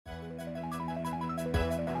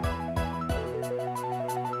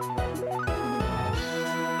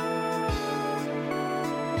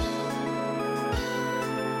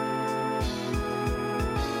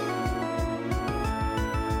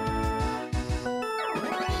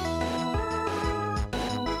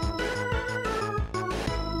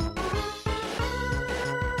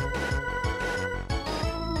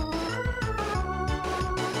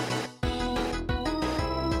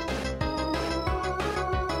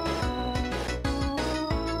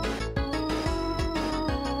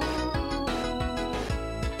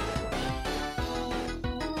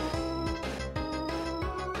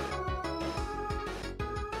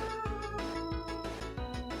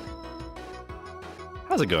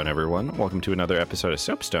How's it going, everyone? Welcome to another episode of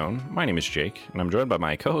Soapstone. My name is Jake, and I'm joined by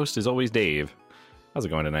my co-host, as always, Dave. How's it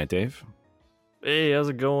going tonight, Dave? Hey, how's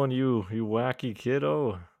it going, you wacky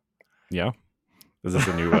kiddo? Yeah? Is this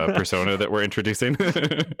a new persona that we're introducing?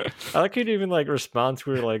 I like you to even like respond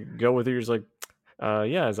to her, like go with it. You're just like,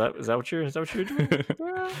 yeah, is that what you're doing? Is that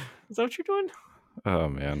what you're doing? Oh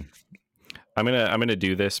man, I'm gonna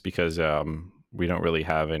do this because we don't really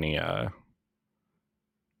have any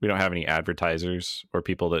we don't have any advertisers or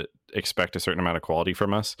people that expect a certain amount of quality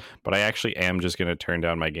from us. But I actually am just gonna turn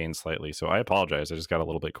down my gain slightly, so I apologize. I just got a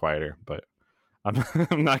little bit quieter, but I'm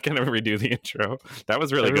not gonna redo the intro. That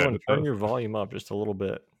was really Everyone, good. turn your volume up just a little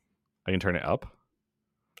bit. I can turn it up.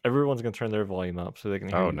 Everyone's gonna turn their volume up so they can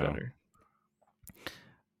hear you better.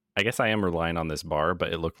 I guess I am relying on this bar,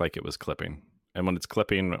 but it looked like it was clipping. And when it's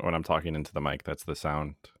clipping, when I'm talking into the mic, that's the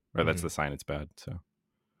sound, or that's the sign it's bad. So.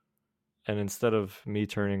 And instead of me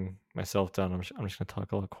turning myself down, I'm just gonna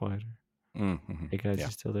talk a lot quieter. Mm-hmm. Hey guys, you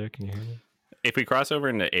still there? Can you hear me? If we cross over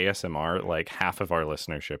into ASMR, like half of our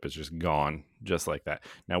listenership is just gone, just like that.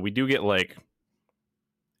 Now we do get like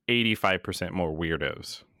 85% more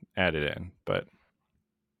weirdos added in, but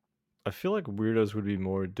I feel like weirdos would be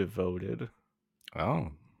more devoted.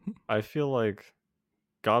 Oh, I feel like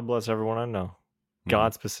God bless everyone I know.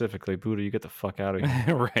 God specifically, Buddha, you get the fuck out of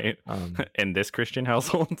here. Right. In this Christian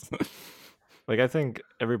household, like I think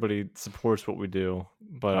everybody supports what we do,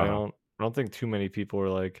 but I don't think too many people are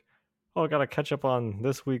like, oh, I gotta catch up on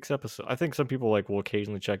this week's episode. I think some people like will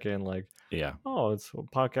occasionally check in, like, yeah, oh, it's a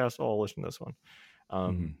podcast. Oh, I'll listen to this one.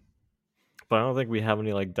 But I don't think we have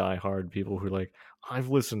any like diehard people who are like, I've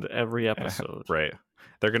listened to every episode. Right.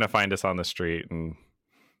 They're gonna find us on the street and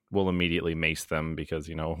we'll immediately mace them because,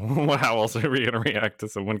 you know, how else are we going to react to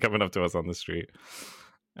someone coming up to us on the street?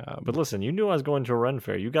 But listen, you knew I was going to a run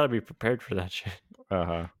fair. You got to be prepared for that shit.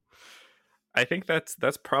 I think that's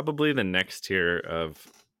probably the next tier of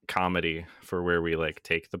comedy for where we like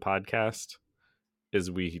take the podcast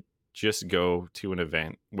is we just go to an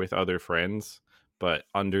event with other friends, but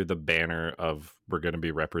under the banner of we're going to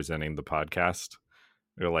be representing the podcast,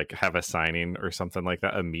 or like have a signing or something like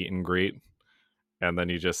that, a meet and greet. And then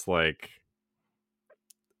you just like,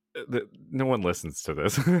 no one listens to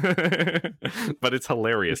this, but it's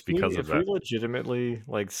hilarious because of that. If we legitimately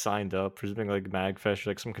like signed up for something like MagFest,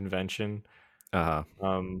 like some convention, I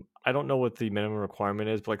don't know what the minimum requirement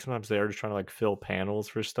is, but like sometimes they are just trying to like fill panels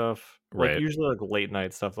for stuff. Right. Like usually like late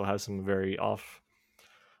night stuff, they'll have some very off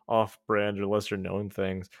brand or lesser known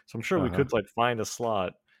things. So I'm sure we could like find a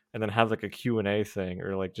slot and then have like a Q&A thing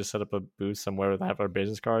or like just set up a booth somewhere that have our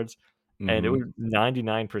business cards. And it would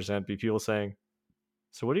 99% be people saying,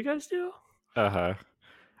 so what do you guys do? I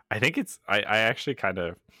think it's, I actually kind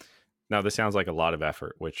of, now this sounds like a lot of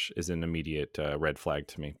effort, which is an immediate red flag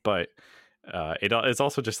to me, but it's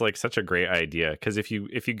also just like such a great idea. Because if you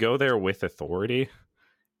go there with authority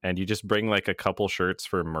and you just bring like a couple shirts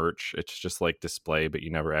for merch, it's just like display, but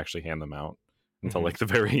you never actually hand them out until like the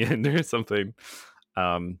very end or something.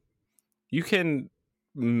 You can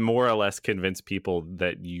more or less convince people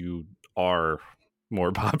that you are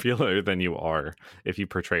more popular than you are if you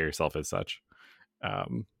portray yourself as such.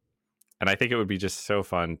 And I think it would be just so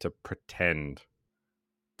fun to pretend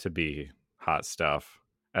to be hot stuff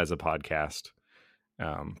as a podcast.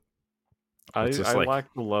 I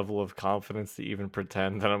lack the level of confidence to even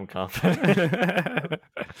pretend that I'm confident.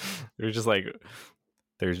 There's just like,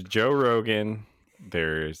 there's Joe Rogan,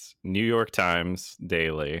 there's New York Times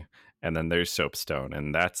Daily, and then there's Soapstone,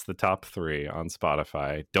 and that's the top 3 on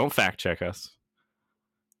Spotify. Don't fact check us.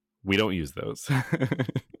 We don't use those.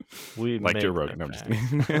 We like Joe Rogan. I'm just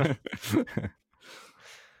kidding.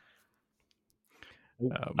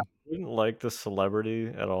 I wouldn't like the celebrity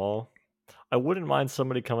at all. I wouldn't mind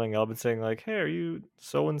somebody coming up and saying like, "Hey, are you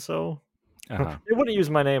so and so?" They wouldn't use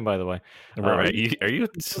my name, by the way. Right? Are you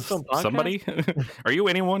somebody? Are you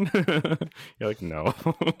anyone? You're like, no.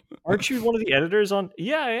 Aren't you one of the editors on?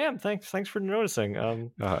 Yeah, I am. Thanks for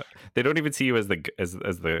noticing. They don't even see you as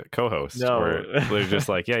the co-host. No, or they're just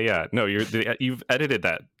like, yeah. No, you've edited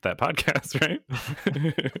that podcast, right?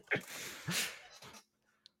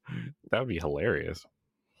 That would be hilarious.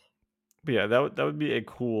 But yeah, that would be a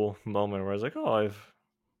cool moment where I was like, oh,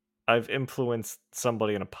 I've influenced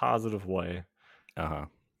somebody in a positive way. Yeah.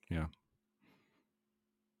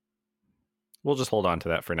 We'll just hold on to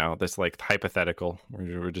that for now. This like hypothetical.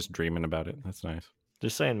 We're just dreaming about it. That's nice.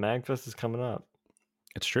 Just saying, MagFest is coming up.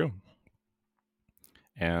 It's true.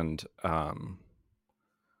 And the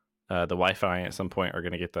Wi-Fi at some point are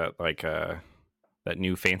going to get that like that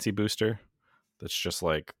new fancy booster. That's just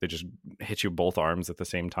like they just hit you both arms at the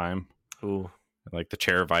same time. Ooh. Like the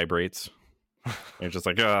chair vibrates. You're just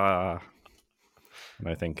like, ah. And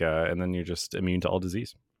I think, and then you're just immune to all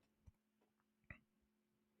disease.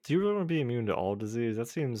 Do you really want to be immune to all disease? That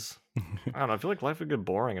seems, I don't know. I feel like life would get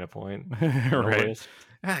boring at a point. No Right. risk.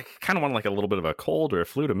 I kind of want like a little bit of a cold or a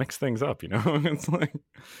flu to mix things up, you know? It's like,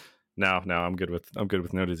 no, I'm good with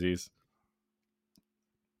no disease.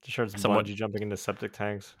 Just starts Somewhat. bungee jumping into septic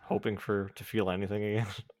tanks, hoping to feel anything again.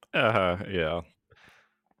 Yeah.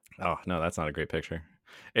 Oh no, that's not a great picture.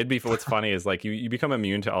 It'd be what's funny is like you become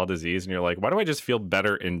immune to all disease, and you're like, why do I just feel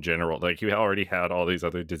better in general? Like you already had all these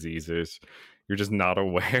other diseases, you're just not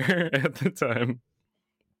aware at the time.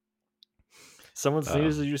 Someone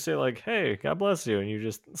sneezes, you say like, "Hey, God bless you," and you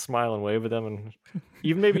just smile and wave at them, and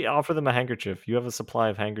even maybe offer them a handkerchief. You have a supply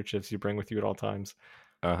of handkerchiefs you bring with you at all times.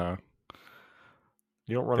 Uh-huh.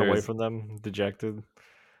 You don't run away There's from them, dejected,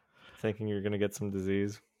 thinking you're gonna get some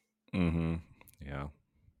disease. Yeah.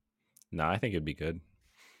 No, I think it'd be good.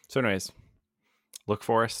 So anyways, look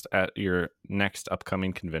for us at your next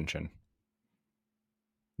upcoming convention.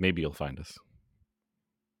 Maybe you'll find us.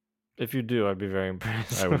 If you do, I'd be very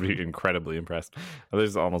impressed. I would be incredibly impressed.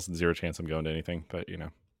 There's almost zero chance I'm going to anything, but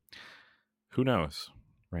who knows,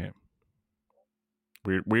 right?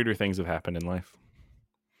 Weirder things have happened in life.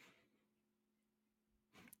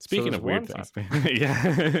 Speaking of weird things,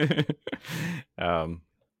 yeah.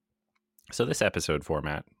 So this episode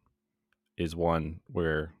format is one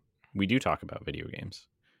where we do talk about video games.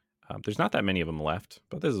 There's not that many of them left,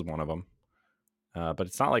 but this is one of them. But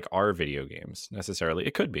it's not like our video games necessarily.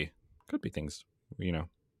 It could be things that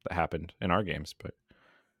happened in our games, but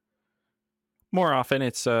more often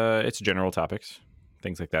it's general topics,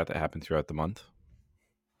 things like that happen throughout the month.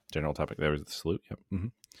 General topic. There was the salute. Yep.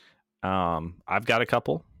 Mm-hmm. I've got a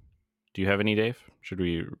couple. Do you have any, Dave? Should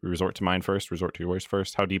we resort to mine first? Resort to yours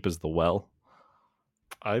first? How deep is the well?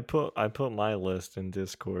 I put my list in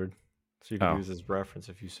Discord, so you can use as reference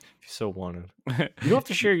if you so wanted. You don't have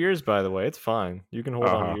to share yours, by the way. It's fine. You can hold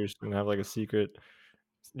on to yours and have like a secret,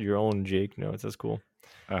 your own Jake notes. That's cool.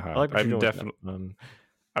 I like what you're doing.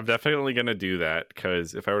 I'm definitely gonna do that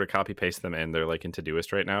because if I were to copy paste them in, they're like in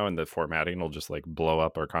Todoist right now, and the formatting will just like blow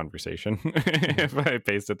up our conversation. If I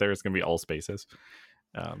paste it there, it's gonna be all spaces.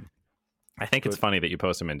 I think it's funny that you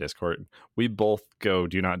post them in Discord. We both go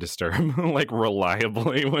do not disturb like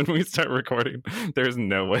reliably when we start recording. There's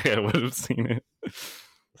no way I would have seen it.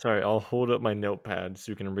 Sorry, I'll hold up my notepad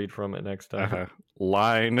so you can read from it next time.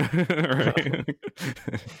 Line, right?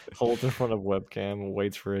 Hold in front of webcam,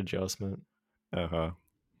 waits for adjustment. But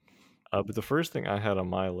the first thing I had on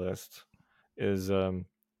my list is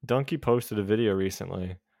Donkey posted a video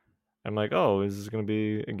recently. I'm like, oh, is this going to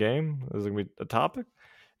be a game? Is it going to be a topic?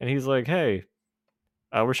 And he's like, hey,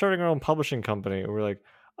 we're starting our own publishing company. And we're like,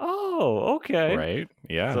 oh, okay. Right,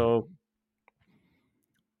 yeah. So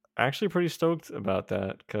actually pretty stoked about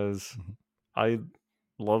that because I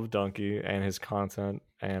love Donkey and his content,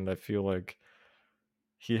 and I feel like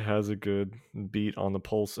he has a good beat on the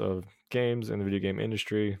pulse of games and the video game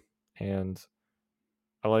industry, and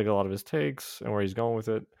I like a lot of his takes and where he's going with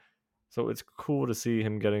it. So it's cool to see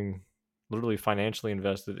him getting literally financially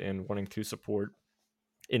invested in wanting to support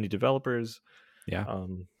indie developers,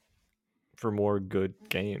 for more good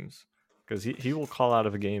games, because he will call out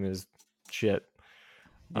if a game is shit,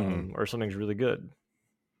 or something's really good,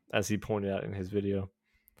 as he pointed out in his video.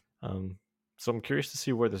 So I'm curious to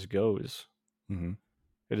see where this goes.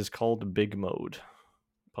 It is called Big Mode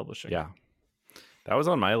Publishing. Yeah, that was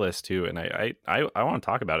on my list too, and I want to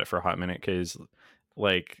talk about it for a hot minute because,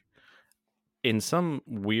 like, in some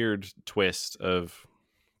weird twist of,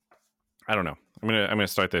 I don't know. I'm gonna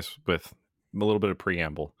start this with a little bit of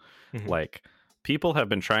preamble. Like, people have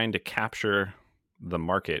been trying to capture the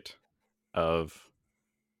market of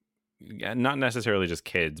not necessarily just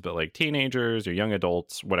kids, but like teenagers or young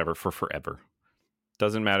adults, whatever, for forever.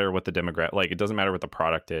 Doesn't matter what the demographic, like, it doesn't matter what the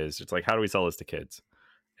product is. It's like, how do we sell this to kids?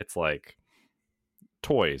 It's like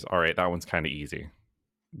toys. All right, that one's kind of easy.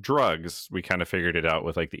 Drugs, we kind of figured it out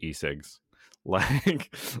with like the e-cigs.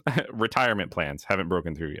 Like, retirement plans haven't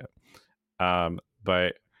broken through yet.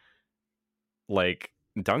 But like,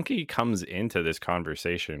 Donkey comes into this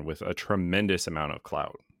conversation with a tremendous amount of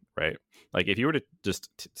clout, right? Like, if you were to just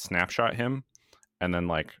snapshot him and then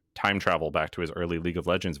like time travel back to his early League of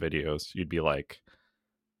Legends videos, you'd be like,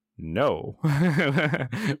 no,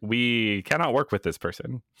 we cannot work with this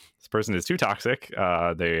person. This person is too toxic.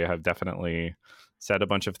 They have definitely said a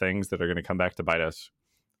bunch of things that are going to come back to bite us.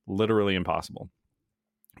 Literally impossible.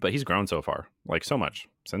 But he's grown so far, like so much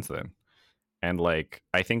since then. And like,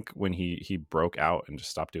 I think when he broke out and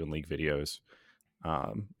just stopped doing League videos,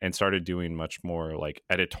 and started doing much more like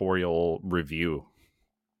editorial review,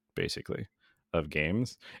 basically, of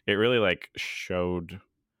games, it really like showed,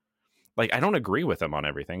 like, I don't agree with him on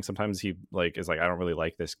everything. Sometimes he like is like, I don't really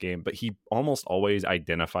like this game, but he almost always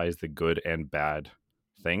identifies the good and bad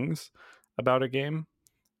things about a game.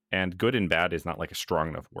 And good and bad is not like a strong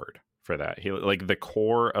enough word for that. He like the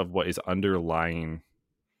core of what is underlying,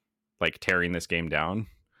 like tearing this game down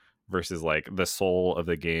versus like the soul of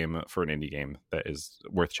the game for an indie game that is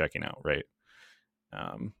worth checking out, right?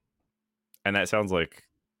 Um, and that sounds like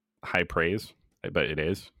high praise, but it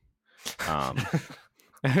is.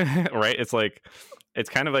 Right? It's like, it's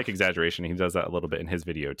kind of like exaggeration. He does that a little bit in his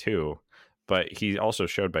video too, but he also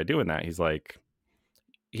showed by doing that, he's like,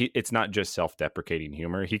 it's not just self-deprecating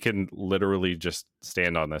humor. He can literally just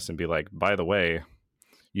stand on this and be like, by the way,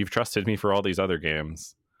 you've trusted me for all these other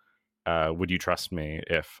games. Would you trust me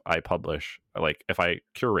if I publish, like if I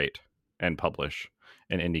curate and publish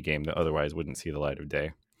an indie game that otherwise wouldn't see the light of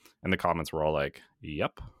day? And the comments were all like,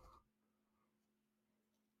 yep.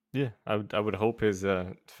 Yeah, I would hope his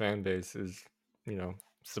fan base is,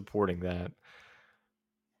 supporting that.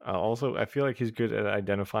 Also, I feel like he's good at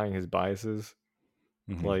identifying his biases.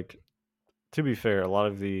 Mm-hmm. Like, to be fair, a lot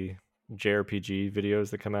of the JRPG videos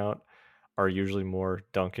that come out are usually more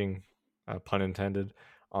dunking, pun intended,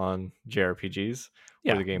 on JRPGs or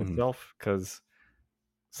Yeah. the game Mm-hmm. itself, because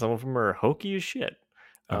some of them are hokey as shit.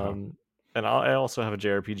 Uh-huh. And I also have a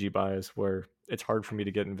JRPG bias where it's hard for me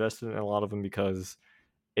to get invested in a lot of them because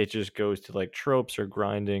it just goes to like tropes or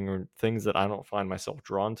grinding or things that I don't find myself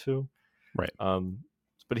drawn to. Right. Um,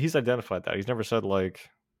 but he's identified that. He's never said like,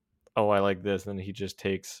 "Oh, I like this," and then he just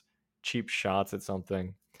takes cheap shots at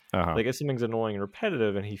something. Uh-huh. Like if something's annoying and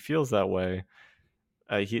repetitive, and he feels that way,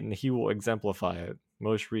 he will exemplify it.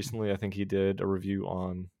 Most recently, I think he did a review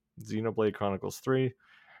on Xenoblade Chronicles 3,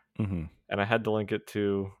 Mm-hmm. and I had to link it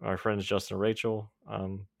to our friends Justin and Rachel.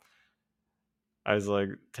 I was like,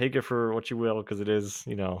 take it for what you will, because it is,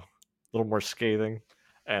 a little more scathing.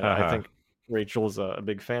 And I Uh-huh. think Rachel's a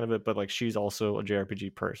big fan of it, but like she's also a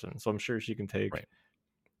JRPG person. So I'm sure she can take Right.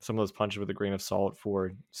 some of those punches with a grain of salt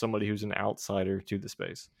for somebody who's an outsider to the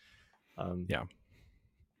space. Yeah.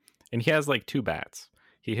 And he has like two bats.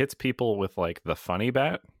 He hits people with like the funny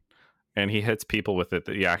bat, and he hits people with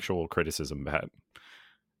the actual criticism bat.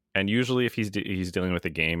 And usually, if he's dealing with a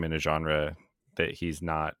game in a genre that he's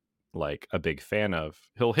not like a big fan of,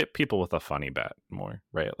 he'll hit people with a funny bat more,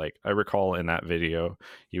 right? Like I recall in that video,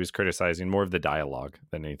 he was criticizing more of the dialogue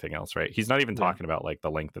than anything else, right? He's not even yeah. talking about like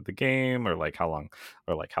the length of the game or like how long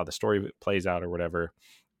or like how the story plays out or whatever.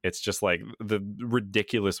 It's just like the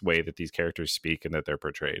ridiculous way that these characters speak and that they're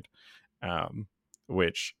portrayed,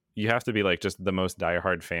 which you have to be like just the most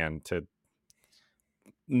diehard fan to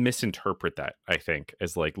misinterpret that, I think,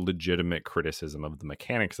 as like legitimate criticism of the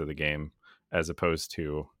mechanics of the game, as opposed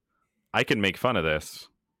to, I can make fun of this,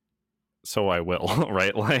 so I will.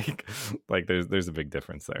 Right? Like there's a big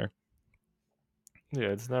difference there. Yeah,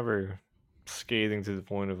 it's never scathing to the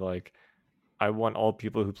point of like, I want all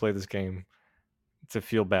people who play this game to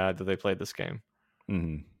feel bad that they played this game.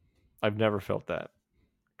 Mm-hmm. I've never felt that.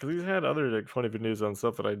 Because he's had other like funny videos on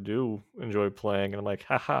stuff that I do enjoy playing, and I'm like,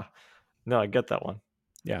 haha, no, I get that one.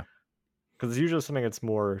 Yeah. Because it's usually something that's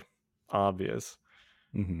more obvious.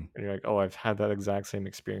 Mm-hmm. And you're like, oh, I've had that exact same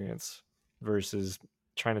experience versus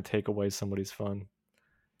trying to take away somebody's fun.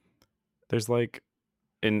 There's like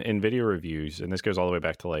in video reviews, and this goes all the way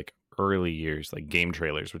back to like early years, like Game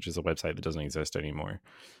Trailers, which is a website that doesn't exist anymore.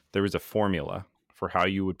 There was a formula for how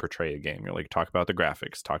you would portray a game. You're like, talk about the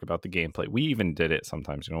graphics, talk about the gameplay. We even did it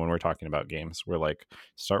sometimes, when we're talking about games, we're like,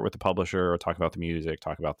 start with the publisher or talk about the music,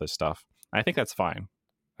 talk about this stuff. I think that's fine.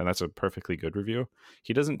 And that's a perfectly good review.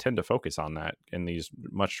 He doesn't tend to focus on that in these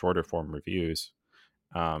much shorter form reviews.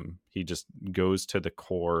 He just goes to the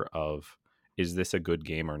core of, is this a good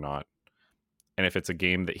game or not? And if it's a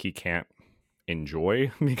game that he can't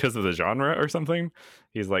enjoy because of the genre or something,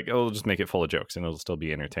 he's like, oh, we'll just make it full of jokes and it'll still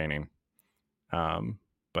be entertaining.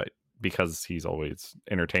 But because he's always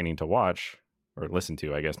entertaining to watch or listen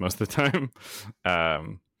to, I guess most of the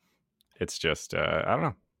time, it's just I don't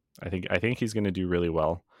know. I think he's going to do really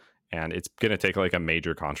well, and it's going to take like a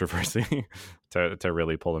major controversy to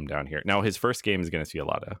really pull him down here. Now, his first game is going to see a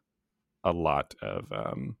lot of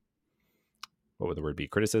what would the word be?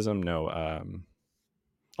 Criticism? No.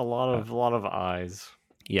 A lot of eyes.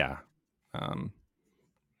 Yeah.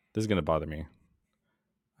 This is going to bother me.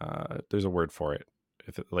 There's a word for it.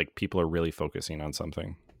 If like people are really focusing on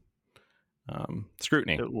something.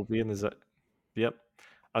 Scrutiny. It will be in the yep.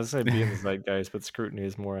 I was gonna say be in the zeitgeist, but scrutiny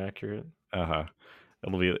is more accurate.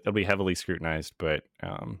 It'll be heavily scrutinized, but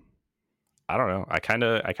I don't know. I kind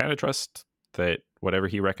of trust that whatever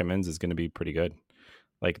he recommends is going to be pretty good.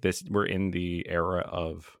 Like this, we're in the era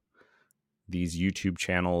of these YouTube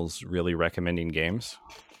channels really recommending games,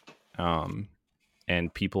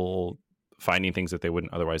 and people finding things that they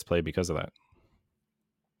wouldn't otherwise play because of that.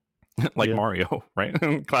 Like Yeah. Mario, right?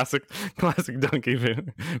 classic donkey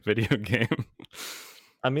video game.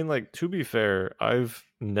 I mean, like, to be fair, I've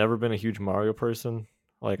never been a huge Mario person.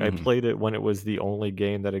 Like, I Mm-hmm. played it when it was the only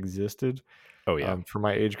game that existed Oh yeah. for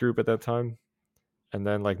my age group at that time, and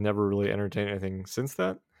then like never really entertained anything since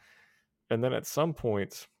that. And then at some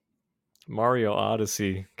point, Mario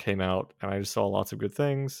Odyssey came out, and I just saw lots of good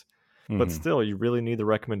things. But Mm-hmm. still, you really need the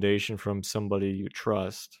recommendation from somebody you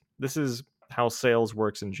trust. This is how sales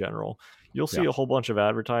works in general. You'll see Yeah. a whole bunch of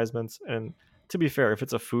advertisements, and to be fair, if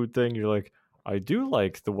it's a food thing, you're like, I do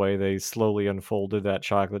like the way they slowly unfolded that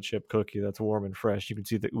chocolate chip cookie that's warm and fresh. You can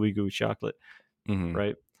see the ooey gooey chocolate, Mm-hmm.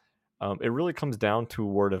 right? It really comes down to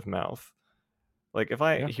word of mouth. Like if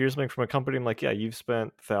I Yeah. hear something from a company, I'm like, yeah, you've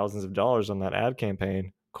spent thousands of dollars on that ad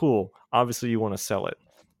campaign. Cool. Obviously, you want to sell it.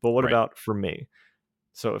 But what Right. about for me?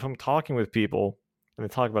 So if I'm talking with people and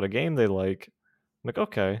they talk about a game they like, I'm like,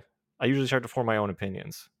 okay. I usually start to form my own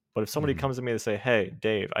opinions. But if somebody Mm-hmm. comes to me to say, hey,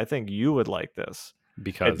 Dave, I think you would like this, it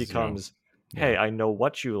Because becomes, yeah. hey, I know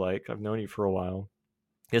what you like. I've known you for a while.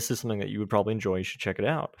 This is something that you would probably enjoy. You should check it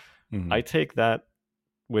out. Mm-hmm. I take that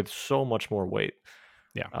with so much more weight,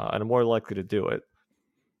 Yeah. and I'm more likely to do it.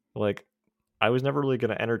 Like, I was never really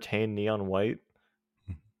going to entertain Neon White,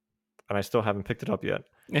 and I still haven't picked it up yet,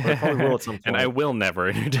 but I probably will at some And I point. will never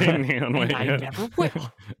entertain Neon And White I yet. never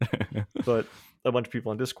will. But a bunch of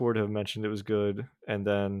people on Discord have mentioned it was good, and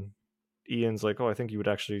then Ian's like, "Oh, I think you would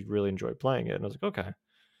actually really enjoy playing it," and I was like, "Okay."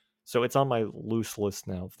 So it's on my loose list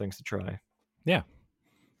now of things to try. Yeah.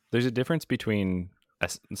 There's a difference between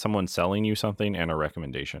someone selling you something and a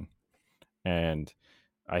recommendation. And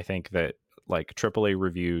I think that like AAA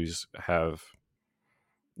reviews have,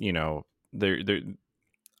 they're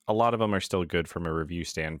a lot of them are still good from a review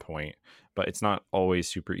standpoint, but it's not always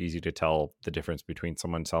super easy to tell the difference between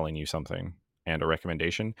someone selling you something and a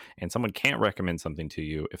recommendation. And someone can't recommend something to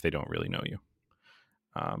you if they don't really know you.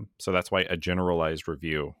 So that's why a generalized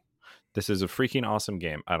review, this is a freaking awesome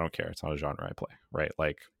game. I don't care. It's not a genre I play, right?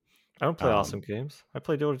 Like, I don't play awesome games. I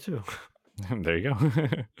play Dota 2. there you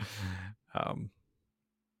go. um,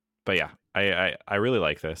 but yeah, I really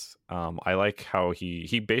like this. I like how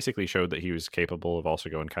he basically showed that he was capable of also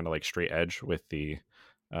going kind of like straight edge with the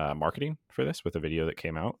marketing for this with the video that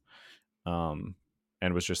came out,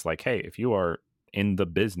 and was just like, hey, if you are in the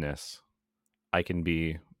business, I can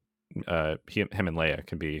be him and Leia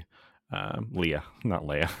can be Leah, not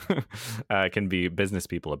Leia, can be business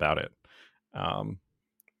people about it.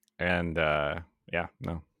 And yeah,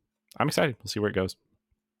 no, I'm excited. We'll see where it goes.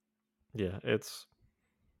 Yeah, it's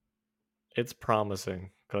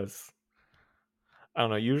promising because I don't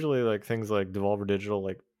know. Usually, like things like Devolver Digital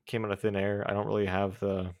like came out of thin air. I don't really have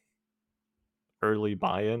the early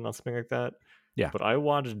buy-in on something like that. Yeah. But I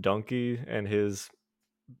watched Donkey and his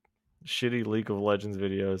shitty League of Legends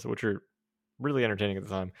videos, which are really entertaining at the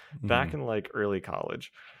time, Mm-hmm. back in like early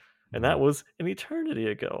college. And Mm-hmm. that was an eternity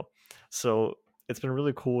ago. So it's been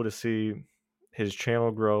really cool to see his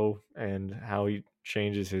channel grow and how he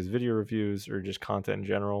changes his video reviews or just content in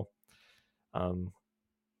general. Um,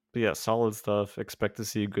 but yeah, solid stuff. Expect to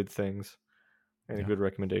see good things and Yeah. good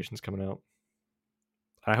recommendations coming out.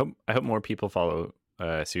 I hope more people follow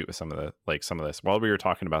suit with some of this. While we were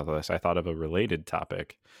talking about this, I thought of a related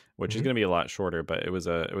topic, which is Mm-hmm. going to be a lot shorter, but it was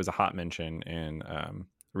a hot mention in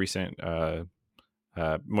recent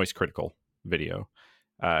Moist Critical video,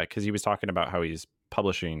 because he was talking about how he's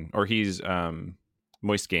publishing or he's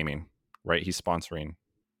Moist Gaming, right? He's sponsoring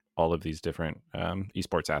all of these different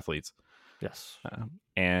esports athletes, Yes.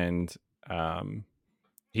 and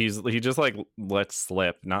he just like lets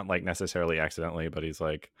slip, not like necessarily accidentally, but he's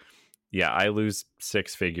like, yeah, I lose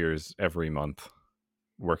six figures every month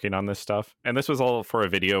working on this stuff. And this was all for a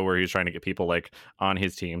video where he was trying to get people like on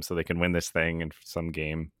his team so they can win this thing in some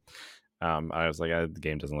game. I was like, the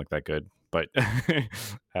game doesn't look that good, but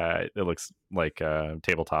it looks like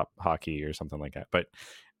tabletop hockey or something like that. But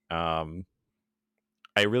um,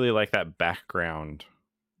 I really like that background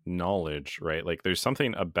knowledge, right? Like there's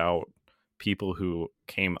something about people who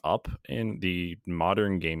came up in the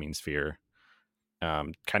modern gaming sphere,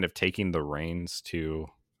 kind of taking the reins to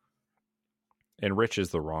enrich is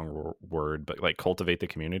the wrong word, but like cultivate the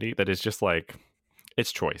community that is just like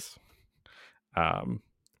it's choice. Um,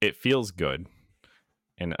 it feels good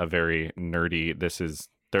in a very nerdy. This is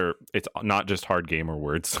there. It's not just hard gamer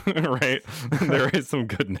words, right? There is some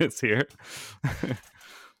goodness here.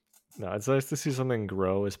 No, it's nice to see something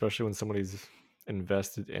grow, especially when somebody's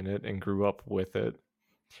invested in it and grew up with it.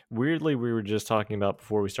 Weirdly, we were just talking about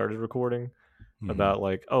before we started recording Hmm. about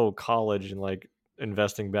like, oh, college and like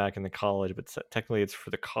investing back in the college, but technically it's for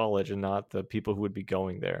the college and not the people who would be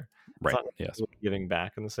going there. It's Right. not Yes. necessarily giving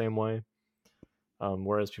back in the same way.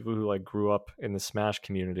 Whereas people who like grew up in the Smash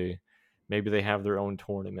community, maybe they have their own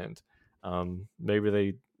tournament. Maybe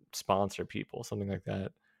they sponsor people, something like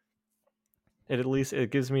that. At least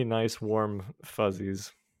it gives me nice warm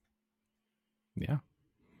fuzzies Yeah.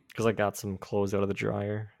 because I got some clothes out of the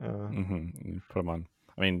dryer. Put them on.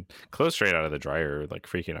 I mean, clothes straight out of the dryer are like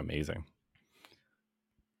freaking amazing.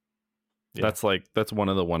 Yeah. That's one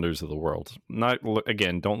of the wonders of the world. Not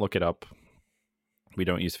again, don't look it up. We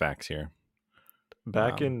don't use facts here.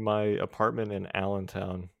 Back in my apartment in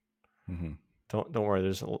Allentown, Mm-hmm. don't worry,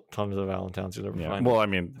 there's tons of Allentowns you'll never Yeah. find. Well, I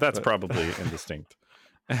mean, that's But probably indistinct.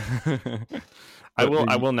 I but will.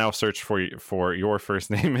 I the will now search for your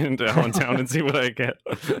first name in Allentown and see what I get.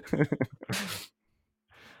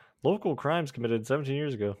 local crimes committed 17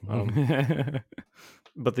 years ago.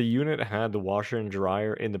 But the unit had the washer and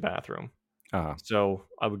dryer in the bathroom. uh, So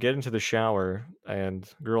I would get into the shower, and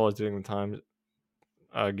girl I was doing the time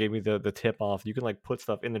gave me the tip off. You can like put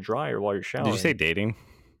stuff in the dryer while you're did you say showering. dating?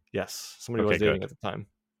 Yes, somebody I Okay, was dating good. at the time.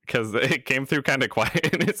 Because it came through kind of quiet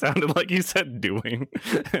and it sounded like you said doing,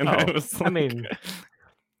 and I Oh, was I like, mean,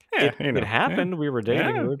 yeah, it yeah, happened. We were dating.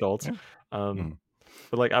 We yeah, were adults. yeah. Um, Mm-hmm.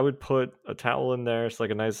 but like I would put a towel in there. It's like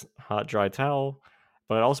a nice hot dry towel.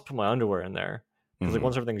 But I'd also put my underwear in there because like Mm-hmm.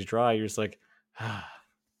 once everything's dry, you're just like,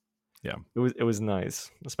 Yeah. it was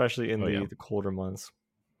nice, especially in Oh yeah. the colder months.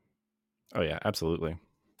 Oh yeah. Absolutely.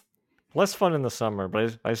 Less fun in the summer,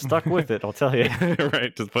 but I stuck with it. I'll tell you. Yeah,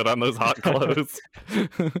 right. Just put on those hot clothes,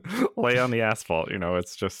 lay on the asphalt.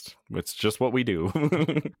 It's just what we do.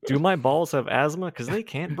 Do my balls have asthma? Because they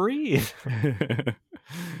can't breathe.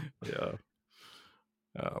 Yeah.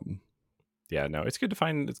 Um, yeah. No, it's good to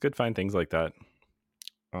find. It's good to find things like that.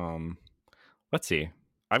 Um, let's see.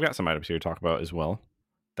 I've got some items here to talk about as well.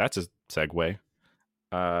 That's a segue.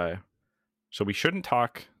 Uh, so we shouldn't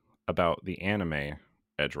talk about the anime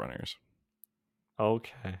Edge Runners.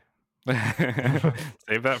 Okay.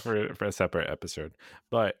 Save that for a separate episode.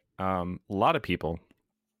 But a lot of people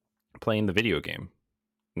playing the video game,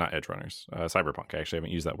 not Edge Runners, Cyberpunk. I actually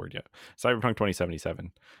haven't used that word yet. Cyberpunk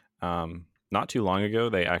 2077. Not too long ago,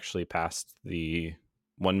 they actually passed the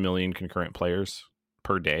 1 million concurrent players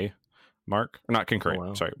per day mark. Or not Oh concurrent,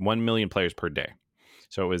 wow. sorry, 1 million players per day.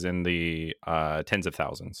 So it was in the tens of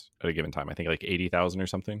thousands at a given time. I think like 80,000 or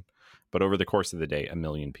something. But over the course of the day, 1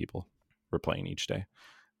 million people were playing each day,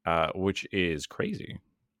 which is crazy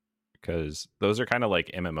because those are kind of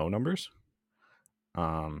like MMO numbers.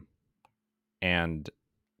 And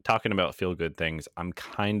talking about feel good things, I'm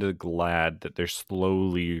kind of glad that they're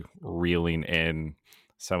slowly reeling in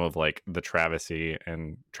some of like the travesty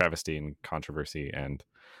and controversy and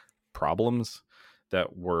problems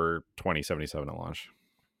that were 2077 at launch.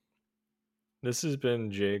 This has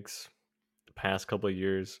been Jake's past couple of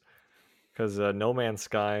years because No Man's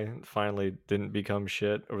Sky finally didn't become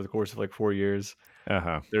shit over the course of like 4 years.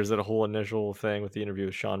 Uh-huh. There's that whole initial thing with the interview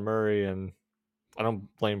with Sean Murray, and I don't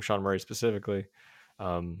blame Sean Murray specifically.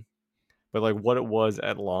 Um, but like what it was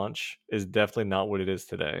at launch is definitely not what it is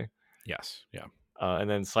today. Yes. Yeah. And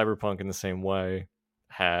then Cyberpunk in the same way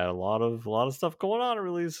had a lot of stuff going on at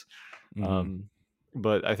release. Mm-hmm. Um,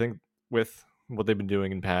 but I think with what they've been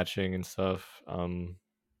doing and patching and stuff,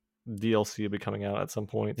 DLC will be coming out at some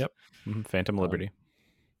point. Yep. Mm-hmm. Phantom Um, Liberty,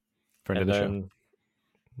 friend of and the show. then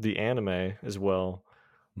the anime as well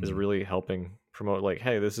is Mm-hmm. really helping promote like,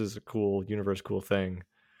 hey, this is a cool universe, cool thing.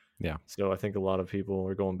 Yeah. So I think a lot of people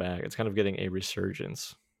are going back. It's kind of getting a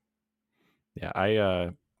resurgence. Yeah.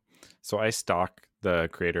 I stalk the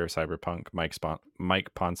creator of Cyberpunk,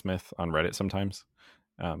 Mike Pondsmith, on Reddit sometimes,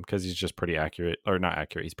 because he's just pretty accurate, or not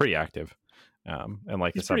accurate. He's pretty active, and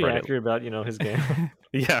like the He's pretty subreddit. accurate about his game.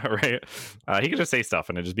 Yeah, right. He can just say stuff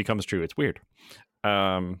and it just becomes true. It's weird.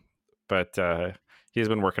 But he has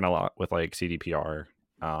been working a lot with like CDPR,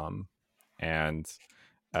 and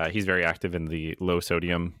he's very active in the low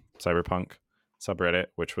sodium Cyberpunk subreddit,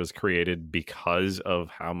 which was created because of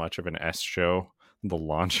how much of an S show the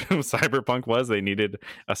launch of Cyberpunk was. They needed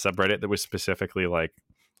a subreddit that was specifically like,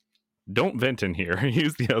 don't vent in here,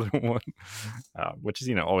 use the other one, which is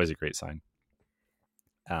always a great sign.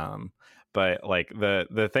 But like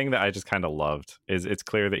the thing that I just kind of loved is it's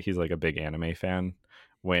clear that he's like a big anime fan.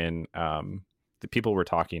 When the people were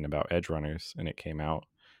talking about Edge Runners and it came out,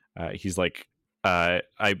 he's like, I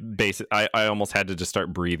almost had to just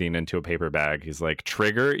start breathing into a paper bag. He's like,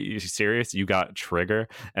 Trigger, you serious? You got Trigger?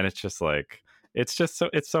 And it's just like, it's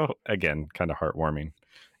so again kind of heartwarming.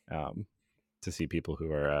 to see people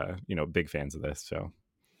who are big fans of this. So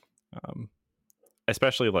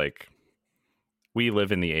especially like we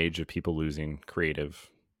live in the age of people losing creative,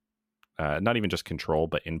 not even just control,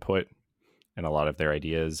 but input, and a lot of their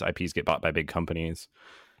ideas. IPs get bought by big companies,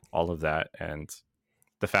 all of that. And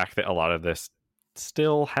the fact that a lot of this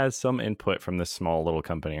still has some input from this small little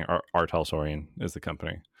company, Artelsorian is the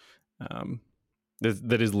company,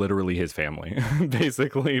 that is literally his family,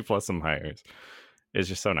 basically, plus some hires. It's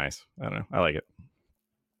just so nice. I don't know. I like it.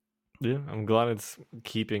 Yeah, I'm glad it's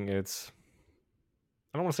keeping its,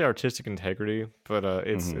 I don't want to say artistic integrity, but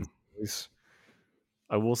it's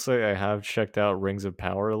I will say I have checked out Rings of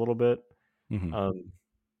Power a little bit. Mm-hmm.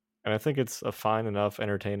 And I think it's a fine enough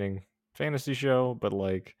entertaining fantasy show, but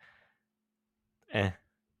like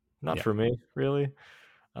not Yeah. for me, really.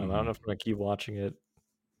 I don't Mm-hmm. know if I'm gonna keep watching it.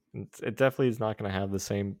 It definitely is not gonna have the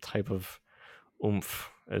same type of oomph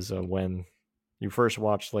as when you first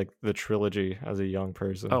watched like the trilogy as a young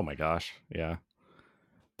person. Oh my gosh. Yeah.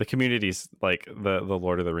 The communities, like the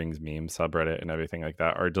Lord of the Rings meme subreddit and everything like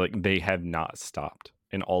that, are like, they have not stopped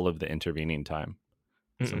in all of the intervening time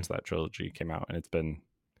since that trilogy came out, and it's been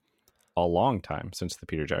a long time since the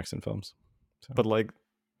Peter Jackson films. So But like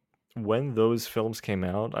when those films came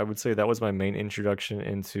out, I would say that was my main introduction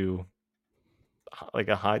into like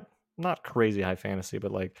a high, not crazy high fantasy,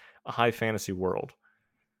 but like a high fantasy world,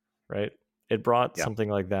 right? It brought yeah. something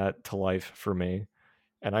like that to life for me.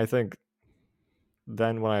 And I think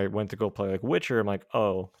then when I went to go play like Witcher, I'm like,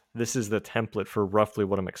 oh, this is the template for roughly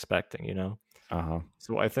what I'm expecting, you know? Uh-huh.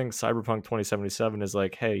 So I think Cyberpunk 2077 is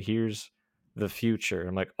like, hey, here's the future.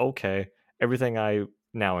 I'm like, okay, everything I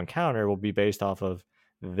now encounter will be based off of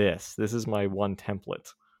this. This is my one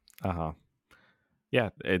template. Uh-huh.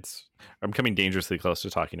 Yeah, I'm coming dangerously close to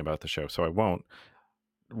talking about the show, so I won't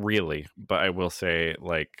really, but I will say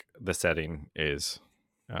like the setting is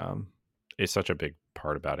such a big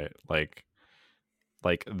part about it. Like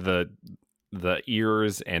the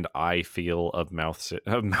ears and eye feel of Mouth City.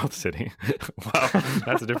 Wow,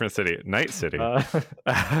 that's a different city. Night City Uh,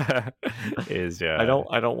 is I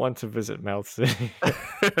don't want to visit Mouth City.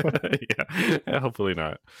 yeah, hopefully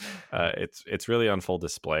not. It's really on full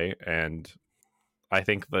display, and I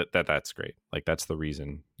think that's great. Like that's the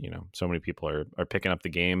reason, so many people are picking up the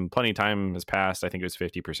game. Plenty of time has passed. I think it was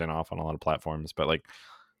 50% off on a lot of platforms, but like,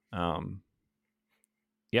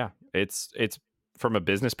 yeah, it's from a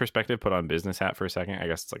business perspective, put on business hat for a second. I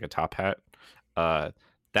guess it's like a top hat.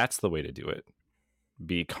 That's the way to do it.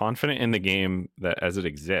 Be confident in the game that as it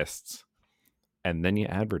exists, and then you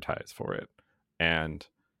advertise for it. And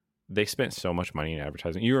they spent so much money in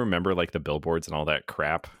advertising. You remember like the billboards and all that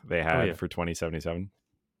crap they had for 2077?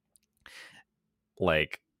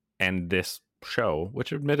 Like, and this show,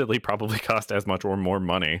 which admittedly probably cost as much or more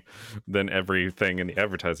money than everything in the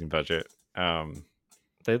advertising budget,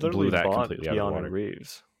 They literally blew that bought completely out of the Keanu water.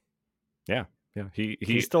 Reeves. Yeah.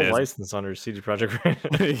 He's still licensed under CD Projekt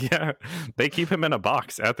Red. Yeah, they keep him in a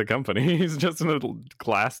box at the company. He's just in a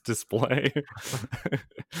glass display.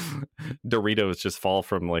 Doritos just fall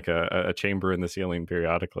from like a chamber in the ceiling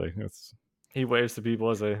periodically. He waves to people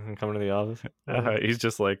as they come into the office. He's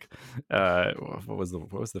just like, what was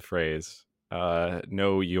the phrase?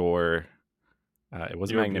 Know your. It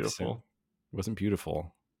wasn't You're magnificent. beautiful. It wasn't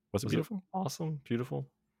beautiful. Was it beautiful? Awesome, beautiful.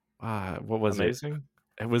 What was amazing?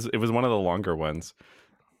 It was one of the longer ones.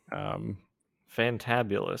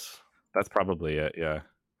 Fantabulous. That's probably it. Yeah.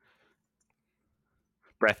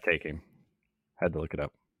 Breathtaking. Had to look it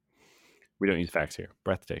up. We don't use facts here.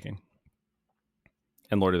 Breathtaking.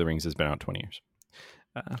 And Lord of the Rings has been out 20 years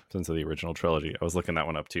since the original trilogy. I was looking that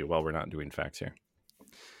one up too while we're not doing facts here.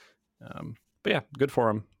 But yeah, good for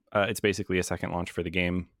them. It's basically a second launch for the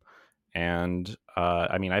game. And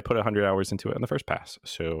I mean, I put 100 hours into it in the first pass.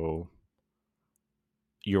 So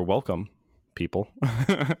you're welcome, people.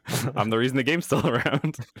 I'm the reason the game's still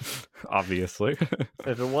around, obviously.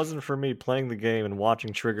 If it wasn't for me playing the game and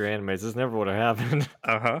watching Trigger animes, this never would have happened.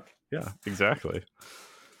 Yeah, exactly.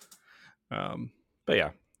 But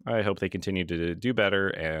yeah, I hope they continue to do better,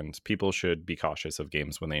 and people should be cautious of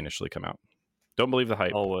games when they initially come out. Don't believe the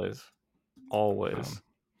hype. Always.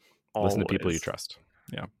 Listen to people you trust.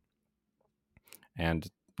 Yeah. And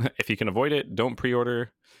if you can avoid it, don't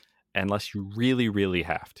pre-order unless you really, really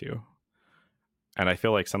have to. And I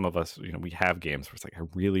feel like some of us, we have games where it's like, I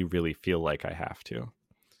really, really feel like I have to.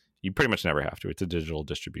 You pretty much never have to. It's a digital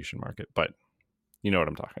distribution market, but you know what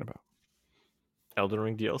I'm talking about. Elden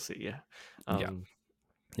Ring DLC, yeah.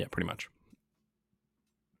 Yeah, pretty much.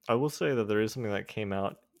 I will say that there is something that came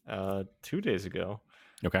out 2 days ago.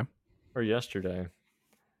 Okay. Or yesterday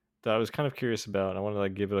that I was kind of curious about. I wanted to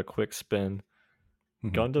give it a quick spin.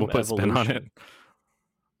 Gundam We'll put spin on it. Evolution.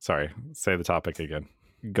 Sorry, say the topic again.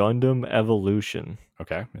 Gundam Evolution.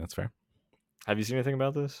 Okay, that's fair. Have you seen anything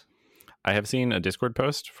about this? I have seen a Discord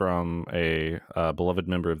post from a beloved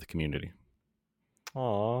member of the community.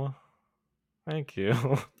 Aw, thank you.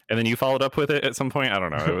 And then you followed up with it at some point. I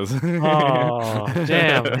don't know. It was. Oh,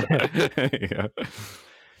 damn. Yeah.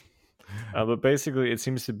 But basically, it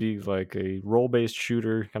seems to be like a role-based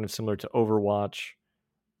shooter, kind of similar to Overwatch,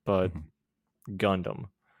 but Gundam.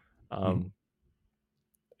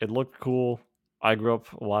 It looked cool. I grew up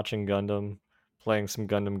watching Gundam, playing some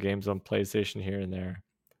Gundam games on PlayStation here and there.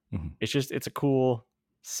 It's a cool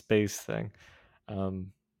space thing.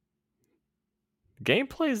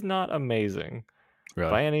 Gameplay is not amazing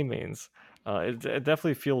Really? by any means. It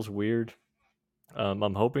definitely feels weird.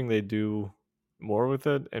 I'm hoping they do more with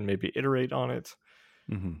it and maybe iterate on it.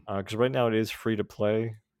 Because right now it is free to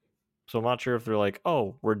play. So I'm not sure if they're like,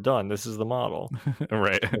 oh, we're done. This is the model.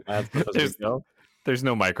 Right. There's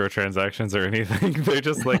no microtransactions or anything. They're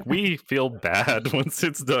just like, we feel bad once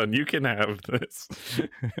it's done. You can have this.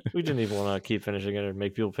 We didn't even want to keep finishing it or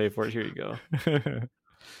make people pay for it. Here you go.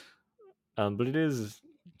 But it is,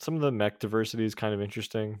 some of the mech diversity is kind of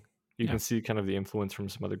interesting. You can see kind of the influence from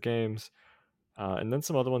some other games. And then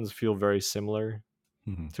some other ones feel very similar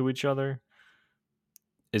to each other.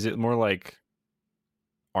 Is it more like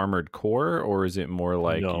Armored Core, or is it more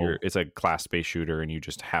like No. it's a class-based shooter and you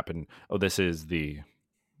just happen, this is the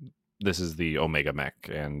Omega Mech,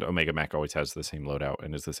 and Omega Mech always has the same loadout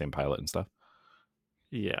and is the same pilot and stuff?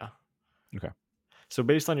 Yeah. Okay. So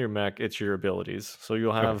based on your mech, it's your abilities. So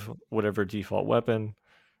you'll have whatever default weapon,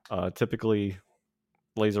 typically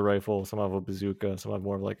laser rifle, some have a bazooka, some have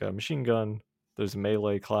more of like a machine gun. There's a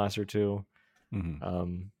melee class or two.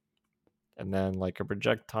 And then like a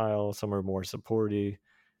projectile, some are more supporty.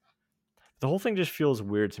 The whole thing just feels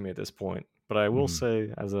weird to me at this point. But I will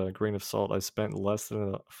say, as a grain of salt, I spent less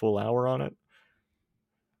than a full hour on it.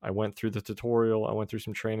 I went through the tutorial, I went through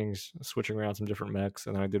some trainings, switching around some different mechs,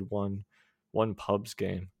 and then I did one pubs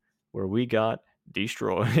game where we got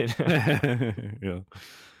destroyed.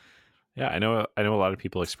 Yeah, I know a lot of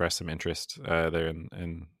people express some interest there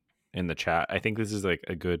in the chat. I think this is like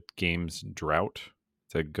a good games drought.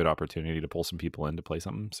 It's a good opportunity to pull some people in to play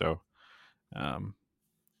something. So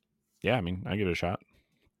yeah, I mean, I give it a shot.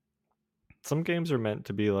 Some games are meant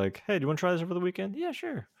to be like, hey, do you want to try this over the weekend? Yeah,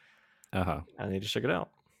 sure. And they just check it out.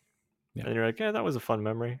 Yeah. And you're like, yeah, that was a fun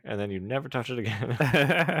memory. And then you never touch it again.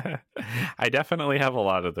 I definitely have a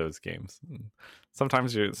lot of those games.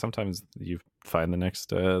 Sometimes you find the next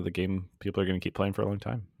the game people are going to keep playing for a long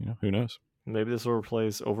time. You know, who knows? Maybe this will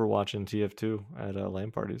replace Overwatch and TF2 at LAN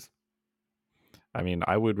parties. I mean,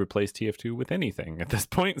 I would replace TF2 with anything at this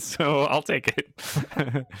point, so I'll take it.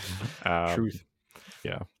 Truth.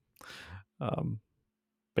 Yeah. But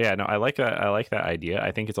yeah, no, I like that. I like that idea.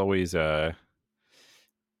 I think it's always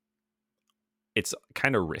it's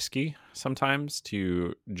kind of risky sometimes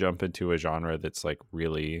to jump into a genre that's like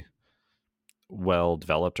really well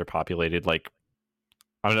developed or populated. Like,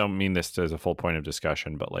 I don't mean this as a full point of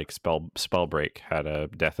discussion, but like Spellbreak had a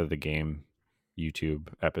Death of the Game YouTube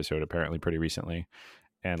episode apparently pretty recently,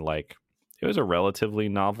 and like it was a relatively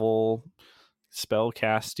novel spell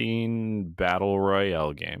casting battle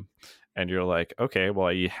royale game, and you're like, okay,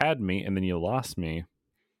 well, you had me and then you lost me,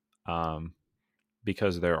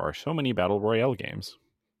 because there are so many battle royale games,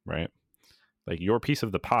 right? Like your piece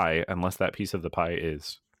of the pie, unless that piece of the pie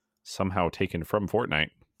is somehow taken from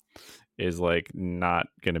Fortnite, is like not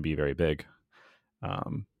going to be very big.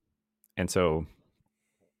 And so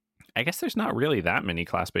I guess there's not really that many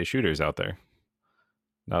class-based shooters out there,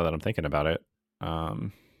 now that I'm thinking about it.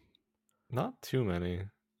 Not too many,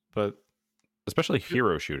 but especially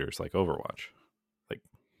hero shooters like Overwatch. Like,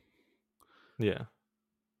 yeah.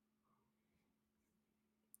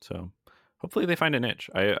 So hopefully they find a niche.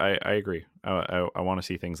 I agree. I want to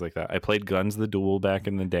see things like that. I played Guns the Duel back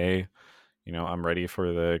in the day. You know, I'm ready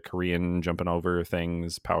for the Korean jumping over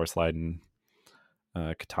things, power sliding,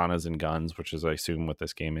 katanas and guns, which is, I assume, what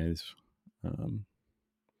this game is.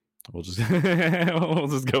 We'll just we'll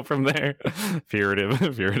just go from there.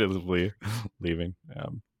 Figuratively leaving.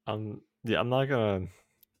 Yeah, I'm not gonna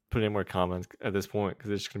put any more comments at this point because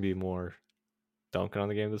it's just gonna be more dunking on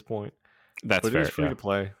the game at this point. But fair. It is free to yeah.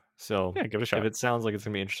 play, so yeah, give it a shot. If it sounds like it's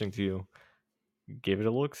gonna be interesting to you, give it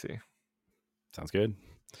a look. See. Sounds good.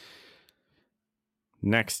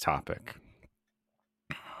 Next topic.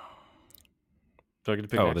 Do I get to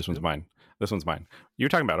pick this one's mine. This one's mine. You're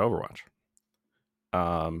talking about Overwatch.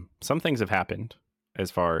 Some things have happened as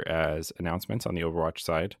far as announcements on the Overwatch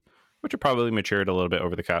side. which have probably matured a little bit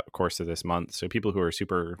over the course of this month. So people who are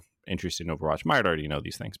super interested in Overwatch might already know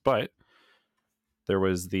these things. But there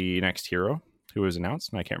was the next hero who was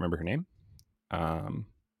announced, and I can't remember her name.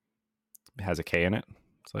 It has a K in it.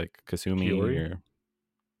 It's like Kasumi Kiori? or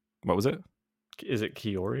what was it? Is it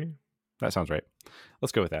Kiori? That sounds right.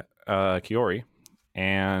 Let's go with that. Kiori,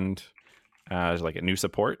 and there's like a new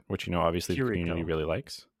support, which obviously the community really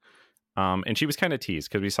likes. And she was kind of teased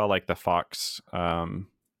because we saw like the Fox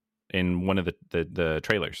in one of the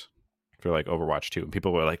trailers for like Overwatch 2, and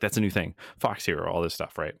people were like, "That's a new thing, Fox hero," all this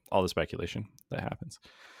stuff, right? All the speculation that happens.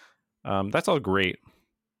 That's all great.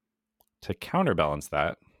 To counterbalance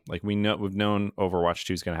that, like we've known Overwatch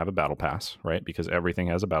 2 is going to have a battle pass, right? Because everything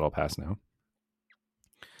has a battle pass now.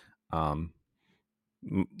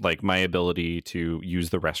 Like my ability to use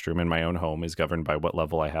the restroom in my own home is governed by what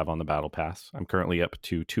level I have on the battle pass. I'm currently up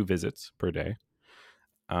to 2 visits per day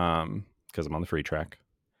because I'm on the free track.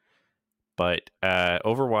 But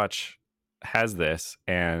Overwatch has this,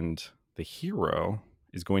 and the hero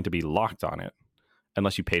is going to be locked on it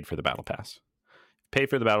unless you paid for the battle pass. Pay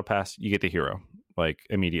for the battle pass, you get the hero like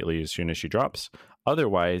immediately as soon as she drops.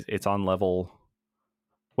 Otherwise, it's on level.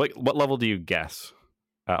 What level do you guess?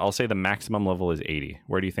 I'll say the maximum level is 80.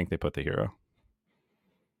 Where do you think they put the hero?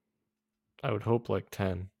 I would hope like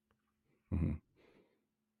 10. Mm-hmm.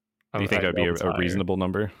 Do you think that would be a reasonable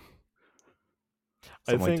number?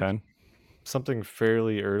 Something like 10? Something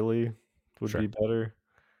fairly early would be better.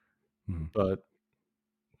 Mm-hmm. But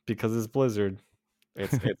because it's Blizzard,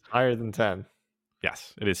 it's higher than 10.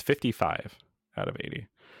 Yes, it is 55 out of 80.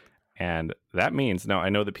 And that means, now I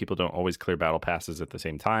know that people don't always clear battle passes at the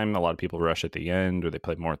same time. A lot of people rush at the end, or they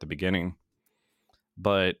play more at the beginning.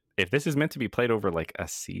 But if this is meant to be played over like a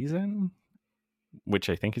season, which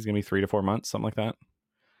I think is going to be 3 to 4 months, something like that,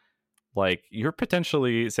 like you're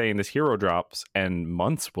potentially saying this hero drops and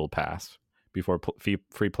months will pass before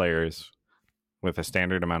free players with a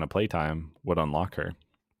standard amount of playtime would unlock her.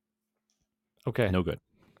 Okay. No good.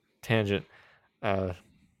 Tangent.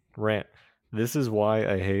 Rant. This is why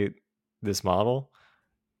I hate this model,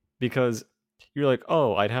 because you're like,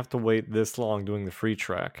 oh, I'd have to wait this long doing the free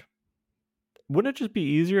track. Wouldn't it just be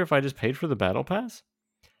easier if I just paid for the battle pass?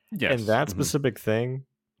 Yes. And that specific thing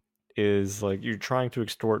is like you're trying to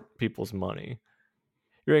extort people's money.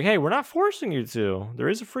 You're like, hey, we're not forcing you to. There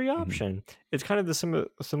is a free option. It's kind of the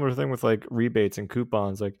similar thing with like rebates and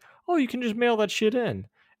coupons. Like, oh, you can just mail that shit in.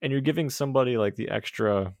 And you're giving somebody like the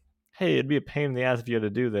extra, hey, it'd be a pain in the ass if you had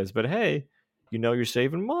to do this, but hey, you're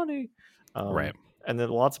saving money. Right. And then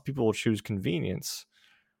lots of people will choose convenience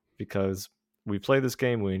because we play this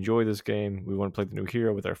game, we enjoy this game, we want to play the new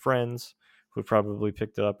hero with our friends who probably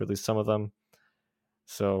picked it up, at least some of them.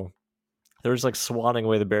 So there's like swatting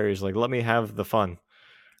away the barriers, like, let me have the fun.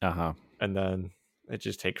 And then it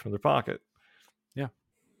just takes from their pocket. Yeah.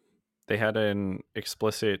 They had an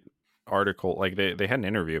explicit article, like they had an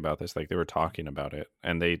interview about this, like they were talking about it,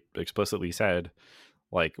 and they explicitly said,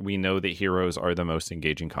 like, we know that heroes are the most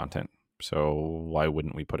engaging content, so why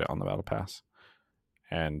wouldn't we put it on the battle pass?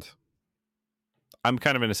 And I'm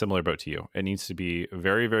kind of in a similar boat to you. It needs to be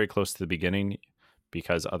very, very close to the beginning,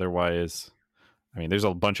 because otherwise, I mean, there's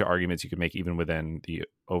a bunch of arguments you could make even within the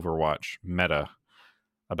Overwatch meta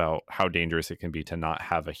about how dangerous it can be to not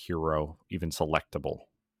have a hero even selectable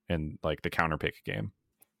in like the counterpick game,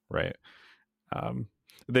 right?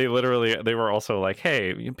 They were also like,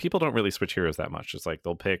 hey, people don't really switch heroes that much. It's like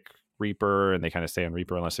they'll pick Reaper and they kind of stay on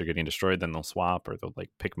Reaper unless they're getting destroyed, then they'll swap, or they'll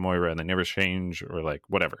like pick Moira and they never change, or like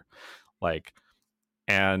whatever. Like,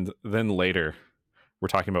 and then later we're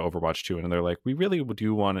talking about Overwatch 2, and they're like, we really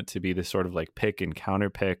do want it to be this sort of like pick and counter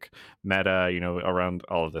pick meta, around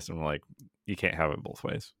all of this. And we're like, you can't have it both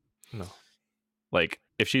ways. No. Like,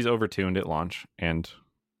 if she's overtuned at launch, and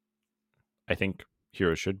I think